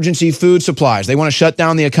InfoWarsStore.com. Emergency food supplies. They want to shut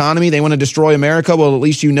down the economy. They want to destroy America. Well, at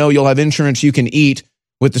least you know you'll have insurance you can eat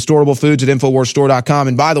with the storable foods at InfoWarsStore.com.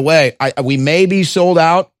 And by the way, we may be sold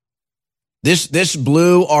out. This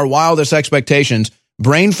blew our wildest expectations.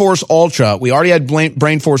 BrainForce Ultra. We already had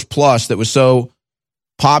BrainForce Plus that was so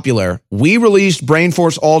popular. We released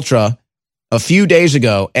BrainForce Ultra a few days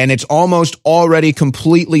ago, and it's almost already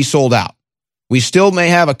completely sold out. We still may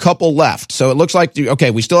have a couple left. So it looks like, okay,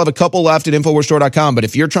 we still have a couple left at InfoWarsStore.com, but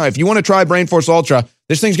if you want to try BrainForce Ultra,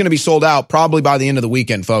 this thing's going to be sold out probably by the end of the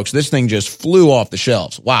weekend, folks. This thing just flew off the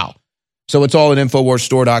shelves. Wow. So it's all at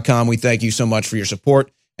InfoWarsStore.com. We thank you so much for your support.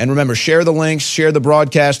 And remember, share the links, share the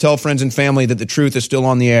broadcast, tell friends and family that the truth is still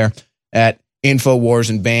on the air at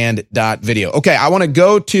InfoWarsandBand.video. Okay, I want to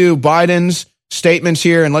go to Biden's statements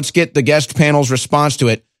here, and let's get the guest panel's response to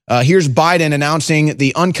it. Here's Biden announcing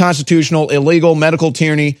the unconstitutional, illegal, medical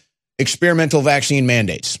tyranny, experimental vaccine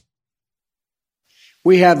mandates.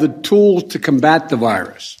 We have the tools to combat the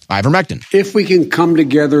virus. Ivermectin. If we can come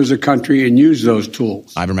together as a country and use those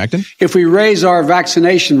tools. Ivermectin. If we raise our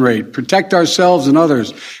vaccination rate, protect ourselves and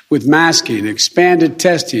others with masking, expanded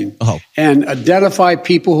testing, and identify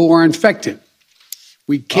people who are infected,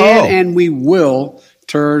 we can and we will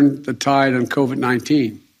turn the tide on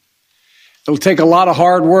COVID-19. It'll take a lot of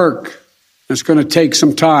hard work. It's going to take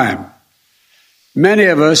some time. Many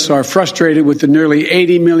of us are frustrated with the nearly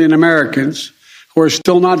 80 million Americans who are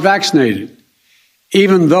still not vaccinated,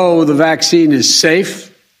 even though the vaccine is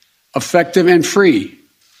safe, effective, and free.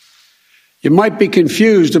 You might be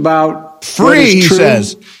confused about what is true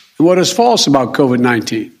and what is false about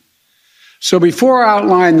COVID-19. So before I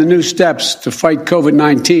outline the new steps to fight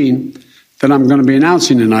COVID-19 that I'm going to be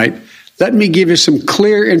announcing tonight, let me give you some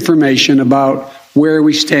clear information about where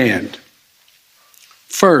we stand.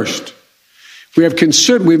 First,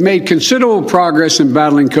 we've made considerable progress in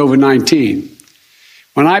battling COVID-19.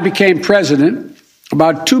 When I became president,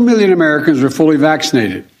 about 2 million Americans were fully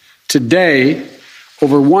vaccinated. Today,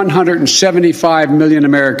 over 175 million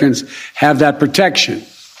Americans have that protection.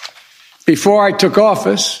 Before I took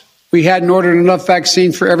office, we hadn't ordered enough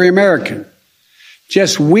vaccine for every American.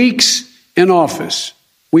 Just weeks in office,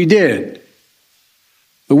 we did.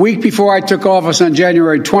 The week before I took office on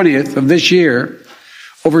January 20th of this year,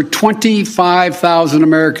 over 25,000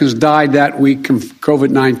 Americans died that week from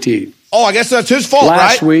COVID-19. Oh, I guess that's his fault, right?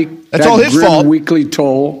 Last week, that's all his fault. Weekly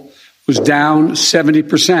toll was down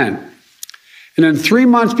 70%. And in 3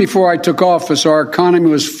 months before I took office, our economy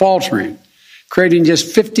was faltering, creating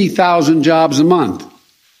just 50,000 jobs a month.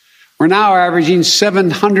 We're now averaging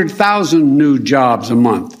 700,000 new jobs a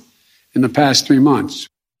month in the past 3 months.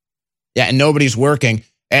 Yeah, and nobody's working.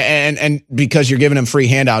 And because you're giving them free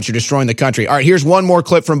handouts, you're destroying the country. All right, here's one more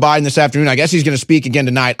clip from Biden this afternoon. I guess he's going to speak again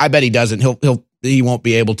tonight. I bet he doesn't. He won't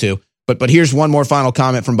be able to. But here's one more final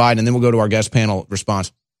comment from Biden, and then we'll go to our guest panel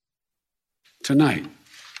response. Tonight,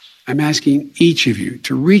 I'm asking each of you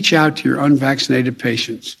to reach out to your unvaccinated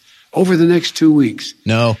patients over the next 2 weeks.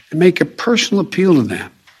 No. And make a personal appeal to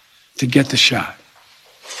them to get the shot.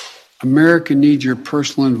 America needs your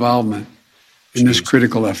personal involvement in this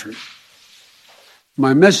critical effort.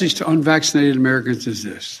 My message to unvaccinated Americans is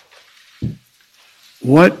this.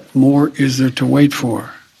 What more is there to wait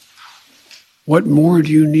for? What more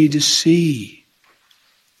do you need to see?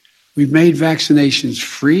 We've made vaccinations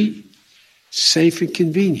free, safe, and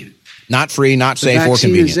convenient. Not free, not safe, or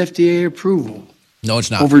convenient. The vaccine is FDA approval. No,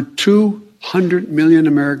 it's not. Over 200 million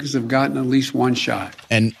Americans have gotten at least one shot.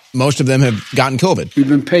 And most of them have gotten COVID. We've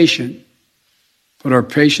been patient, but our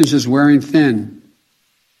patience is wearing thin,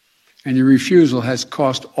 and your refusal has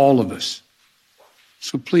cost all of us.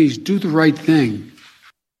 So please do the right thing.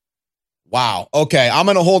 Wow. Okay, I'm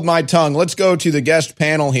going to hold my tongue. Let's go to the guest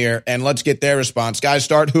panel here, and let's get their response. Guys,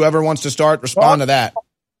 whoever wants to start, respond to that.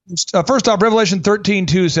 First off, Revelation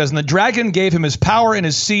 13:2 says, and the dragon gave him his power and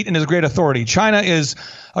his seat and his great authority. China is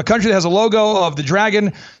a country that has a logo of the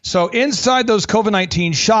dragon. So inside those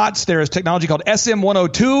COVID-19 shots, there is technology called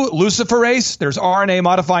SM-102, luciferase. There's RNA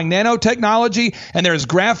modifying nanotechnology, and there's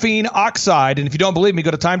graphene oxide. And if you don't believe me,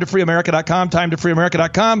 go to timetofreeamerica.com,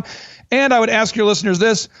 timetofreeamerica.com. And I would ask your listeners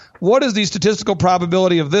this, what is the statistical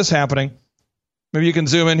probability of this happening? Maybe you can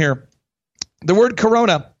zoom in here. The word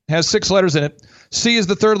corona has 6 letters in it. C is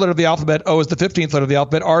the third letter of the alphabet. O is the 15th letter of the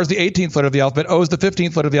alphabet. R is the 18th letter of the alphabet. O is the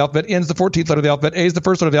 15th letter of the alphabet. N is the 14th letter of the alphabet. A is the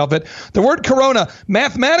first letter of the alphabet. The word corona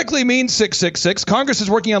mathematically means 666. Congress is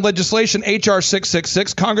working on legislation HR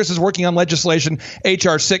 666. Congress is working on legislation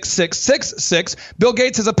HR 6666. Bill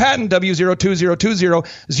Gates has a patent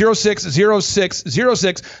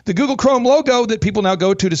W02020060606. The Google Chrome logo that people now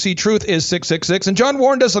go to see truth is 666. And John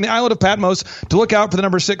warned us on the island of Patmos to look out for the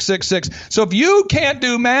number 666. So if you can't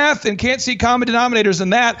do math and can't see common denominators in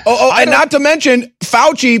that. And not to mention,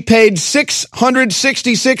 Fauci paid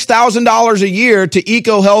 $666,000 a year to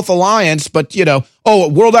EcoHealth Alliance. But,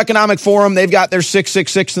 World Economic Forum, they've got their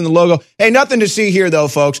 666 in the logo. Hey, nothing to see here, though,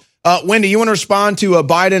 folks. Wendy, you want to respond to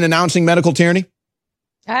Biden announcing medical tyranny?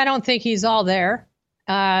 I don't think he's all there.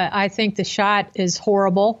 I think the shot is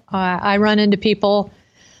horrible. I run into people.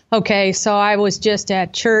 Okay, so I was just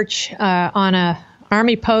at church on a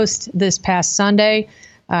Army post this past Sunday.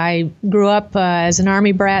 I grew up as an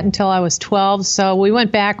Army brat until I was 12. So we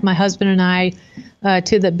went back, my husband and I,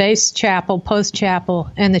 to the base chapel, post chapel,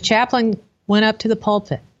 and the chaplain went up to the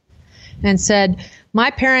pulpit and said,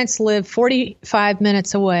 my parents live 45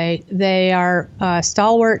 minutes away. They are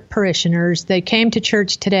stalwart parishioners. They came to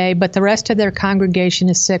church today, but the rest of their congregation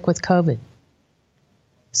is sick with COVID.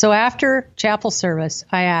 So after chapel service,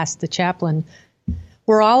 I asked the chaplain,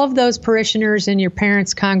 were all of those parishioners in your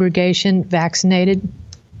parents' congregation vaccinated?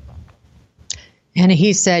 And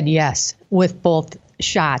he said yes, with both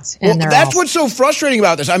shots. And that's what's so frustrating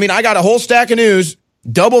about this. I mean, I got a whole stack of news,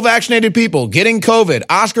 double vaccinated people getting COVID,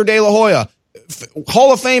 Oscar De La Hoya,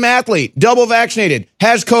 Hall of Fame athlete, double vaccinated,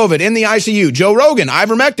 has COVID in the ICU. Joe Rogan,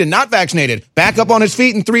 ivermectin, not vaccinated, back up on his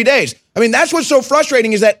feet in 3 days. I mean, that's what's so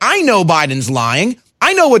frustrating is that I know Biden's lying.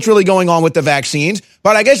 I know what's really going on with the vaccines,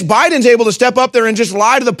 but I guess Biden's able to step up there and just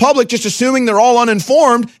lie to the public, just assuming they're all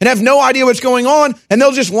uninformed and have no idea what's going on, and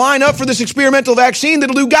they'll just line up for this experimental vaccine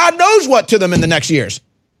that'll do God knows what to them in the next years.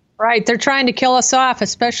 Right. They're trying to kill us off,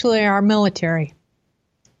 especially our military.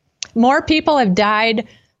 More people have died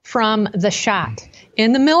from the shot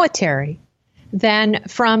in the military than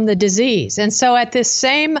from the disease. And so at this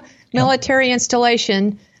same military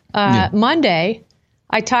installation Monday,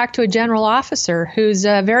 I talked to a general officer who's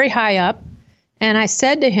very high up, and I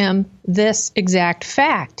said to him this exact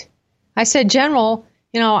fact. I said, General,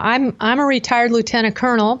 I'm a retired lieutenant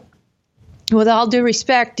colonel. With all due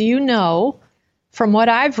respect, do you know, from what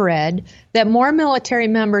I've read, that more military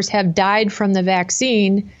members have died from the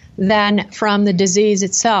vaccine than from the disease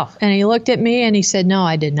itself? And he looked at me and he said, no,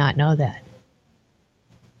 I did not know that.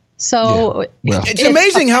 So it's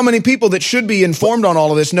amazing how many people that should be informed on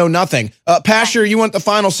all of this know nothing. Pastor, you want the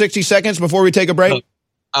final 60 seconds before we take a break?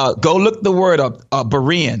 Go look the word up,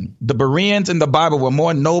 Berean. The Bereans in the Bible were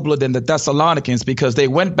more nobler than the Thessalonians because they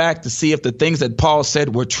went back to see if the things that Paul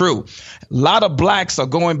said were true. A lot of blacks are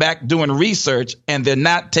going back doing research and they're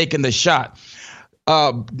not taking the shot.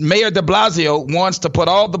 Mayor de Blasio wants to put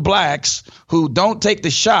all the blacks who don't take the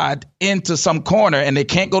shot into some corner, and they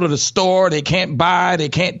can't go to the store, they can't buy, they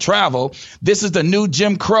can't travel. This is the new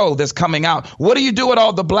Jim Crow that's coming out. What do you do with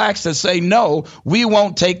all the blacks that say, no, we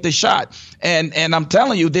won't take the shot? And I'm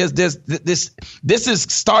telling you, this is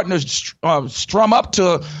starting to strum up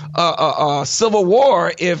to a civil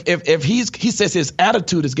war if he says his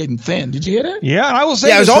attitude is getting thin. Did you hear that? Yeah, I will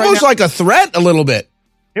say it was almost like a threat a little bit.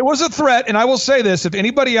 It was a threat, and I will say this. If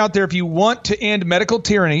anybody out there, if you want to end medical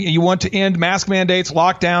tyranny, and you want to end mask mandates,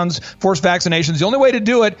 lockdowns, forced vaccinations, the only way to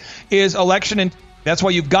do it is election. And that's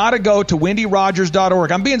why you've got to go to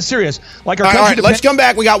wendyrogers.org. I'm being serious. All right, let's come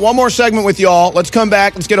back. We got one more segment with y'all. Let's come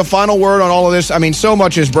back. Let's get a final word on all of this. I mean, so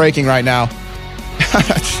much is breaking right now.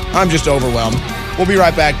 I'm just overwhelmed. We'll be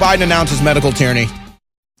right back. Biden announces medical tyranny.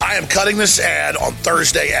 I am cutting this ad on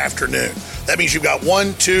Thursday afternoon. That means you've got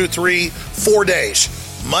 1, 2, 3, 4 days.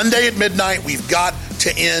 Monday at midnight, we've got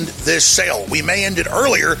to end this sale. We may end it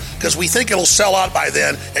earlier because we think it'll sell out by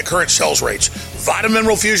then at current sales rates. Vitamin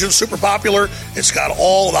Mineral Fusion, super popular. It's got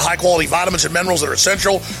all of the high-quality vitamins and minerals that are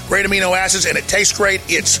essential, great amino acids, and it tastes great.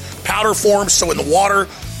 It's powder form, so in the water,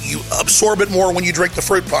 you absorb it more when you drink the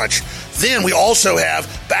fruit punch. Then we also have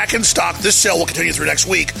back in stock, this sale will continue through next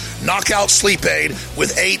week, Knockout Sleep Aid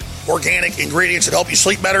with 8 organic ingredients that help you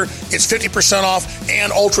sleep better. It's 50% off,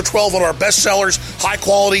 and Ultra 12, one of our best sellers, high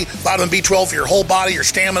quality vitamin B12 for your whole body, your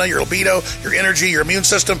stamina, your libido, your energy, your immune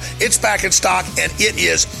system. It's back in stock, and it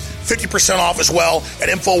is 50% off as well at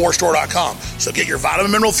InfoWarsStore.com. So get your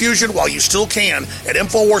Vitamin Mineral Fusion while you still can at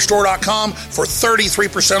InfoWarsStore.com for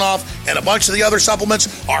 33% off, and a bunch of the other supplements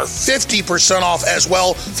are 50% off as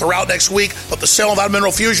well throughout next week. But the sale on Vitamin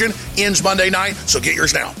Mineral Fusion ends Monday night, so get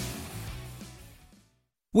yours now.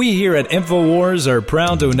 We here at InfoWars are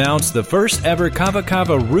proud to announce the first ever Kava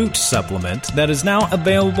Kava root supplement that is now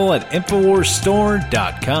available at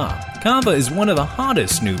InfoWarsStore.com. Kava is one of the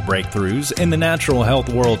hottest new breakthroughs in the natural health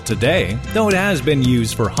world today, though it has been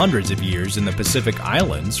used for hundreds of years in the Pacific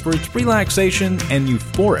Islands for its relaxation and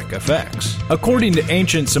euphoric effects. According to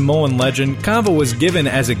ancient Samoan legend, Kava was given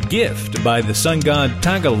as a gift by the sun god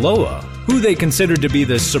Tagaloa, who they considered to be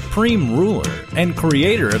the supreme ruler and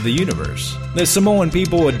creator of the universe. The Samoan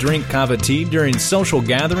people would drink kava tea during social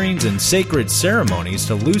gatherings and sacred ceremonies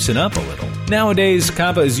to loosen up a little. Nowadays,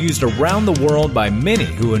 kava is used around the world by many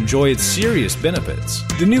who enjoy its serious benefits.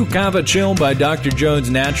 The new Kava Chill by Dr. Jones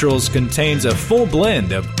Naturals contains a full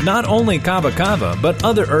blend of not only kava kava, but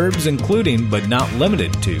other herbs including, but not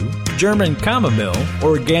limited to, German chamomile,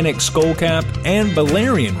 organic skullcap, and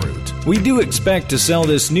valerian root. We do expect to sell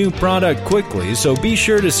this new product quickly, so be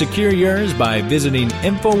sure to secure yours by visiting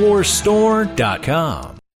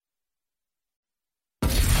InfoWarsStore.com.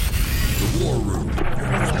 The War Room.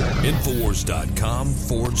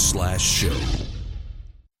 InfoWars.com/show.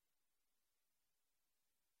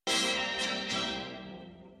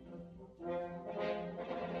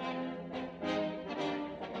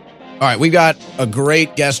 All right, we've got a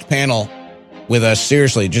great guest panel with us.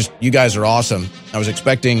 Seriously, just you guys are awesome. I was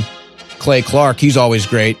expecting Clay Clark. He's always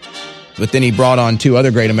great. But then he brought on two other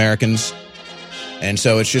great Americans. And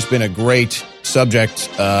so it's just been a great subject,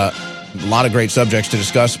 a lot of great subjects to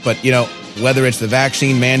discuss. But, you know, whether it's the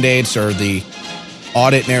vaccine mandates or the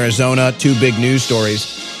audit in Arizona, two big news stories.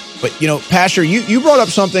 But, you know, Pastor, you brought up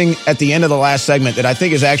something at the end of the last segment that I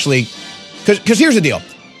think is actually, because here's the deal.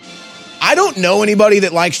 I don't know anybody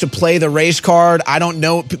that likes to play the race card. I don't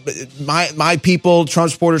know my people,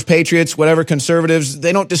 Trump supporters, patriots, whatever, conservatives.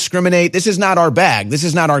 They don't discriminate. This is not our bag. This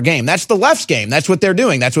is not our game. That's the left's game. That's what they're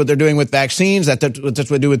doing. That's what they're doing with vaccines. That's what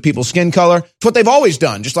they do with people's skin color. It's what they've always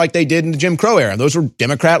done, just like they did in the Jim Crow era. Those were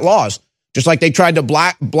Democrat laws. Just like they tried to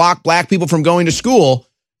block black people from going to school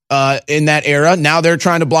in that era. Now they're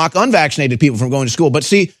trying to block unvaccinated people from going to school. But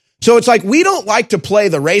see, so it's like we don't like to play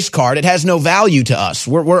the race card. It has no value to us.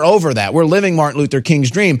 We're over that. We're living Martin Luther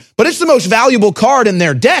King's dream. But it's the most valuable card in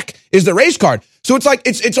their deck is the race card. So it's like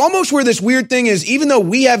it's almost where this weird thing is, even though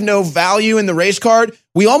we have no value in the race card,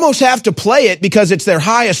 we almost have to play it because it's their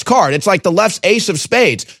highest card. It's like the left's ace of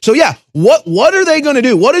spades. So yeah, what are they going to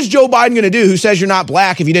do? What is Joe Biden going to do who says you're not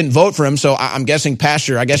black if you didn't vote for him? So I'm guessing,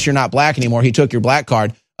 Pastor, I guess you're not black anymore. He took your black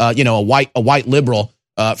card, a white liberal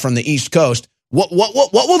from the East Coast. What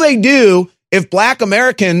will they do if black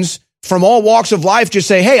Americans from all walks of life just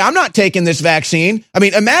say, hey, I'm not taking this vaccine? I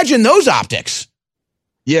mean, imagine those optics.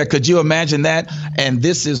 Yeah, could you imagine that? And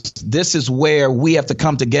this is where we have to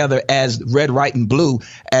come together as red, white, and blue,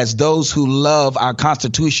 as those who love our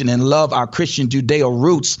Constitution and love our Christian Judeo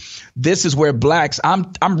roots. This is where blacks,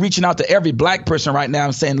 I'm reaching out to every black person right now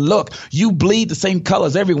and saying, look, you bleed the same color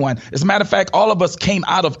as everyone. As a matter of fact, all of us came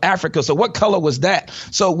out of Africa. So what color was that?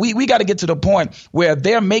 So we got to get to the point where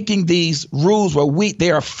they're making these rules where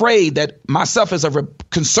they're afraid that myself as a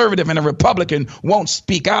conservative and a Republican won't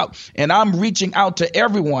speak out. And I'm reaching out to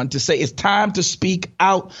everyone to say it's time to speak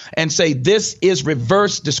out and say this is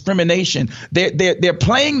reverse discrimination. They're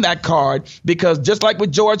playing that card because just like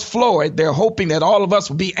with George Floyd, they're hoping that all of us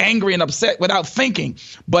will be angry and upset without thinking.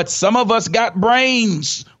 But some of us got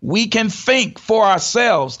brains. We can think for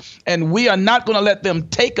ourselves, and we are not going to let them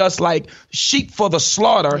take us like sheep for the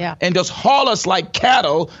slaughter and just haul us like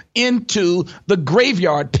cattle into the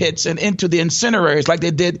graveyard pits and into the incinerators like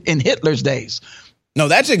they did in Hitler's days. No,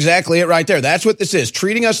 that's exactly it right there. That's what this is.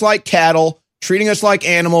 Treating us like cattle, treating us like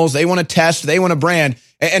animals. They want to test. They want to brand.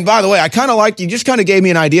 And by the way, I kind of like, you just kind of gave me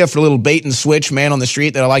an idea for a little bait and switch man on the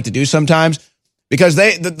street that I like to do sometimes. Because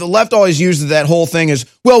the left always uses that whole thing as,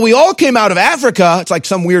 well, we all came out of Africa. It's like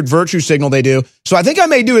some weird virtue signal they do. So I think I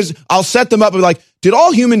may do is I'll set them up and be like, did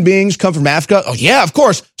all human beings come from Africa? Oh, yeah, of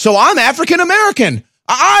course. So I'm African-American.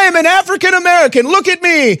 I am an African-American. Look at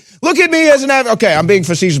me. Look at me as an Okay, I'm being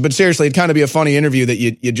facetious, but seriously, it'd kind of be a funny interview that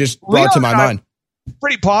you just brought to my mind.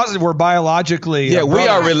 Pretty positive we're biologically. Yeah, we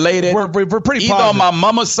are related. We're pretty either positive. on my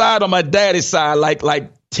mama's side or my daddy's side, like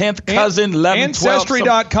 10th cousin, 11th,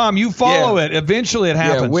 Ancestry.com. You follow it. Eventually it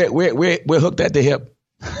happens. Yeah, we're hooked at the hip.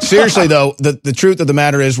 Seriously, though, the truth of the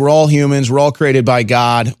matter is we're all humans. We're all created by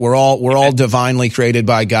God. We're all divinely created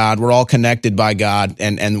by God. We're all connected by God,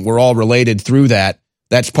 and we're all related through that.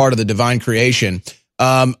 That's part of the divine creation.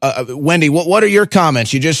 Wendy, what are your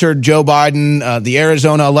comments? You just heard Joe Biden, the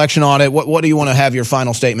Arizona election audit. What do you want to have your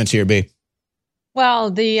final statements here be?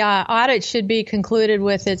 Well, the audit should be concluded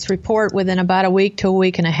with its report within about a week to a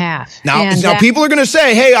week and a half. Now people are going to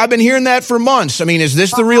say, hey, I've been hearing that for months. I mean, is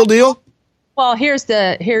this the real deal? Well,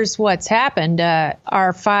 here's what's happened.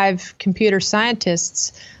 Our 5 computer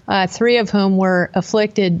scientists, 3 of whom were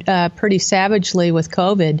afflicted pretty savagely with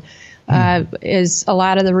COVID, is a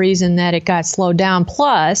lot of the reason that it got slowed down.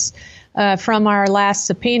 Plus, from our last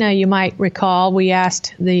subpoena, you might recall, we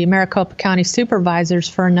asked the Maricopa County supervisors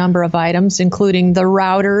for a number of items, including the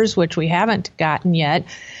routers, which we haven't gotten yet.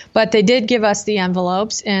 But they did give us the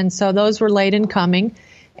envelopes, and so those were late in coming.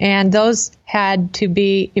 And those had to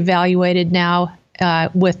be evaluated now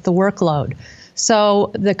with the workload.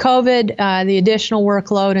 So the COVID, the additional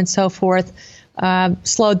workload and so forth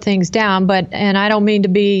slowed things down. And I don't mean to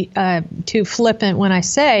be too flippant when I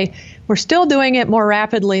say we're still doing it more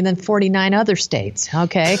rapidly than 49 other states,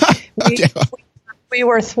 okay? We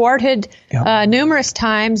were thwarted numerous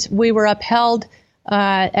times. We were upheld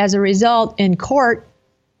as a result in court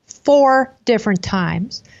 4 different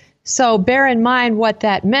times. So bear in mind what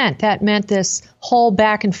that meant. That meant this whole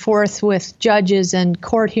back and forth with judges and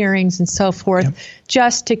court hearings and so forth,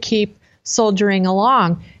 just to keep soldiering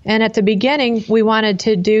along. And at the beginning, we wanted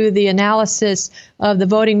to do the analysis of the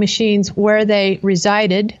voting machines where they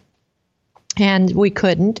resided, and we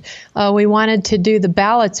couldn't. We wanted to do the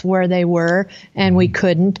ballots where they were, and we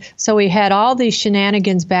couldn't. So we had all these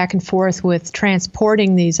shenanigans back and forth with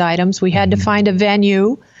transporting these items. We had to find a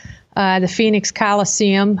venue. The Phoenix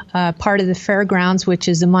Coliseum, part of the fairgrounds, which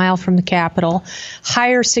is a mile from the Capitol,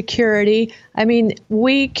 higher security. I mean,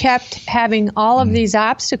 we kept having all of these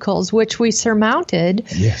obstacles, which we surmounted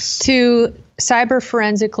to cyber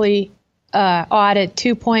forensically audit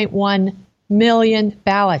 2.1 million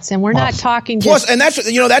ballots. And we're not talking just... Plus, and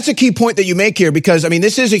that's a key point that you make here, because, I mean,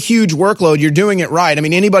 this is a huge workload. You're doing it right. I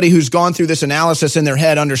mean, anybody who's gone through this analysis in their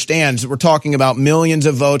head understands that we're talking about millions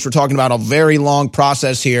of votes. We're talking about a very long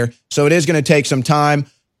process here. So it is going to take some time.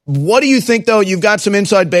 What do you think, though? You've got some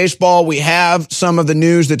inside baseball. We have some of the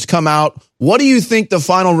news that's come out. What do you think the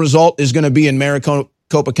final result is going to be in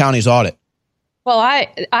Maricopa County's audit? Well,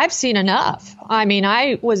 I've seen enough. I mean,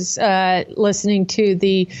 I was listening to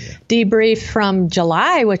the debrief from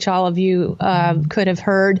July, which all of you could have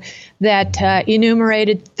heard, that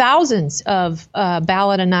enumerated thousands of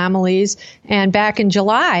ballot anomalies. And back in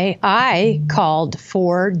July, I called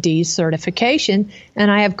for decertification, and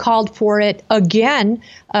I have called for it again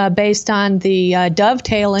based on the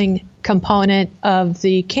dovetailing component of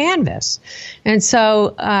the canvas. And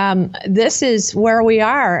so this is where we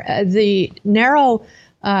are. The narrow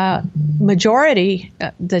majority,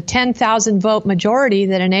 the 10,000 vote majority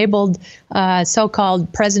that enabled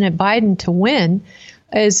so-called President Biden to win,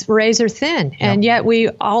 is razor thin. And yet we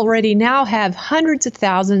already now have hundreds of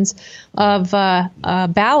thousands of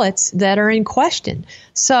ballots that are in question.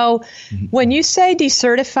 So when you say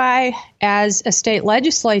decertify as a state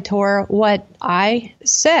legislator, what I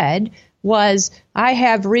said was I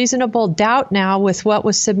have reasonable doubt now with what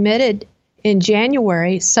was submitted in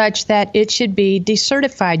January such that it should be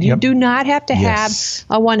decertified. You do not have to have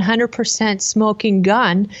a 100% smoking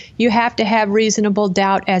gun. You have to have reasonable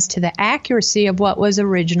doubt as to the accuracy of what was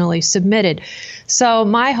originally submitted. So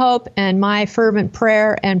my hope and my fervent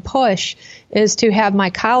prayer and push is to have my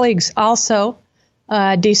colleagues also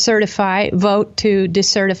vote to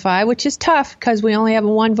decertify, which is tough because we only have a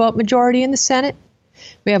 1-vote majority in the Senate.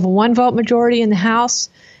 We have a 1-vote majority in the House.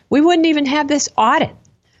 We wouldn't even have this audit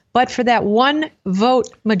but for that 1-vote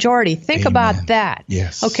majority. Think about that.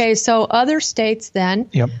 Yes. Okay, so other states then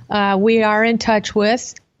we are in touch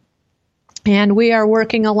with, and we are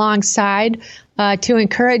working alongside to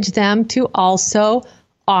encourage them to also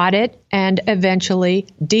audit and eventually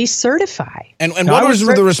decertify. And what was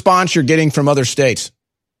the response you're getting from other states?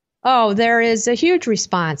 Oh, there is a huge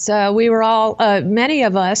response. We were all, many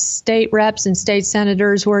of us, state reps and state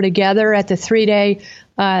senators, were together at the 3-day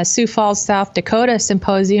Sioux Falls, South Dakota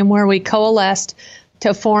symposium where we coalesced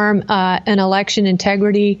to form an election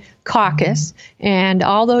integrity caucus. And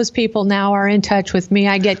all those people now are in touch with me.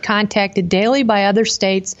 I get contacted daily by other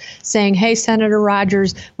states saying, hey, Senator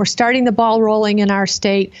Rogers, we're starting the ball rolling in our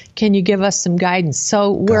state. Can you give us some guidance?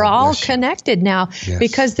 So we're all connected now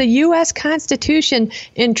because the U.S. Constitution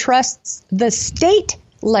entrusts the state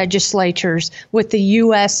legislatures with the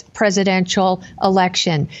U.S. presidential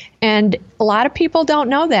election. And a lot of people don't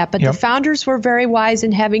know that, but the founders were very wise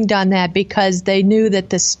in having done that because they knew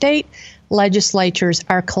that the state legislatures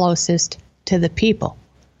are closest to the people.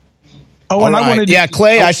 Oh, and I wanted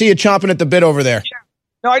Clay, I see you chomping at the bit over there. Sure.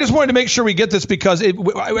 No, I just wanted to make sure we get this because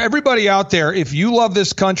everybody out there, if you love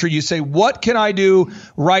this country, you say, what can I do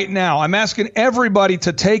right now? I'm asking everybody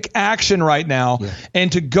to take action right now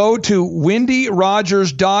and to go to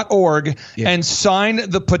wendyrogers.org and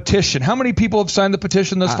sign the petition. How many people have signed the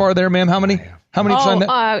petition thus far there, ma'am? How many? How many have signed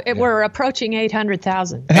that? We're approaching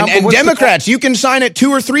 800,000. And Democrats, you can sign it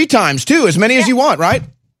 2 or 3 times, too, as many as you want, right?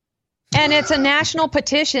 And it's a national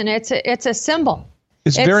petition. It's a symbol.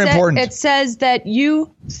 It's very important. It says that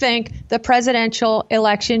you think the presidential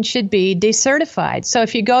election should be decertified. So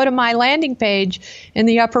if you go to my landing page in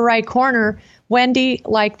the upper right corner, Wendy,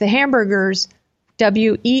 like the hamburgers,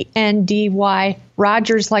 WENDY,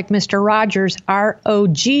 Rogers, like Mr. Rogers,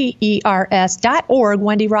 ROGERS.org,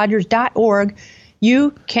 wendyrogers.org,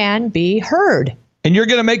 you can be heard. And you're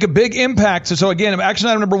going to make a big impact. So again, action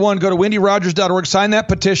item number 1, go to wendyrogers.org, sign that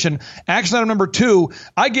petition. Action item number 2,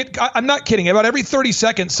 I'm not kidding, about every 30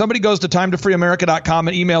 seconds, somebody goes to timetofreeamerica.com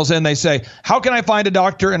and emails in. They say, how can I find a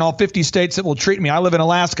doctor in all 50 states that will treat me? I live in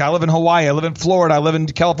Alaska. I live in Hawaii. I live in Florida. I live in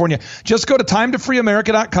California. Just go to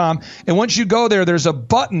timetofreeamerica.com. And once you go there, there's a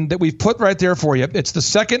button that we've put right there for you. It's the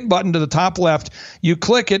second button to the top left. You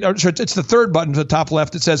click it, or it's the third button to the top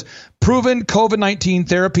left. It says proven COVID-19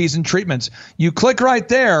 therapies and treatments. You click right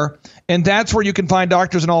there, and that's where you can find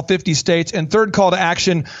doctors in all 50 states. And third call to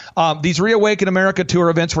action, these Reawaken America tour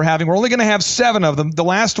events we're having, we're only going to have 7 of them. The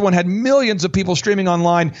last one had millions of people streaming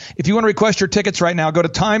online. If you want to request your tickets right now, go to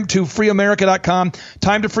timetofreeamerica.com,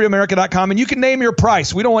 timetofreeamerica.com, and you can name your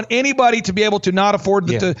price. We don't want anybody to be able to not afford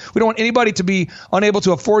we don't want anybody to be unable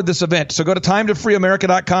to afford this event. So go to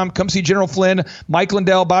timetofreeamerica.com, come see General Flynn, Mike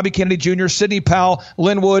Lindell, Bobby Kennedy Jr., Sidney Powell,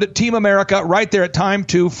 Lynn Wood, Team America, right there at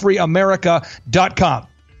timetofreeamerica.com.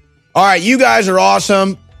 All right, you guys are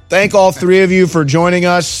awesome. Thank all 3 of you for joining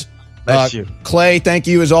us. Bless you. Clay, thank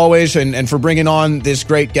you as always, and for bringing on this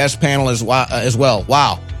great guest panel as well.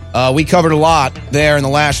 Wow. We covered a lot there in the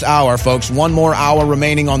last hour, folks. 1 more hour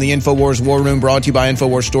remaining on the InfoWars War Room, brought to you by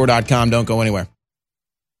InfoWarsStore.com. Don't go anywhere.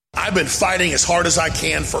 I've been fighting as hard as I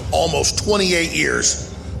can for almost 28 years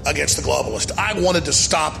against the globalists. I wanted to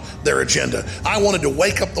stop their agenda. I wanted to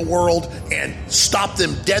wake up the world and stop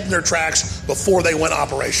them dead in their tracks before they went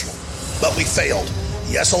operational. But we failed.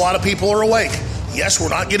 Yes, a lot of people are awake. Yes, we're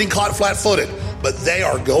not getting caught flat-footed, but they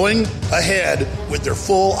are going ahead with their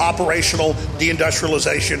full operational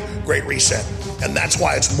deindustrialization, Great Reset. And that's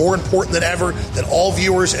why it's more important than ever that all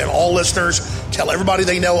viewers and all listeners tell everybody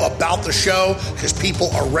they know about the show, because people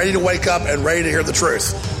are ready to wake up and ready to hear the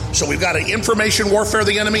truth. So we've got to information warfare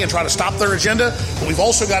the enemy and try to stop their agenda, but we've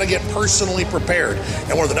also got to get personally prepared.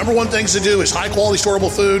 And one of the number 1 things to do is high-quality,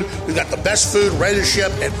 storable food. We've got the best food ready to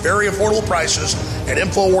ship at very affordable prices at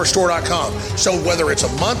InfoWarsStore.com. So whether it's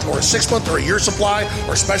a month or a 6-month or a year supply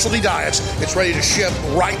or specialty diets, it's ready to ship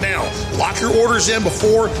right now. Lock your orders in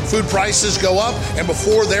before food prices go up and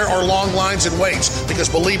before there are long lines and waits, because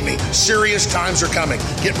believe me, serious times are coming.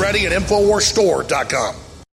 Get ready at InfoWarsStore.com.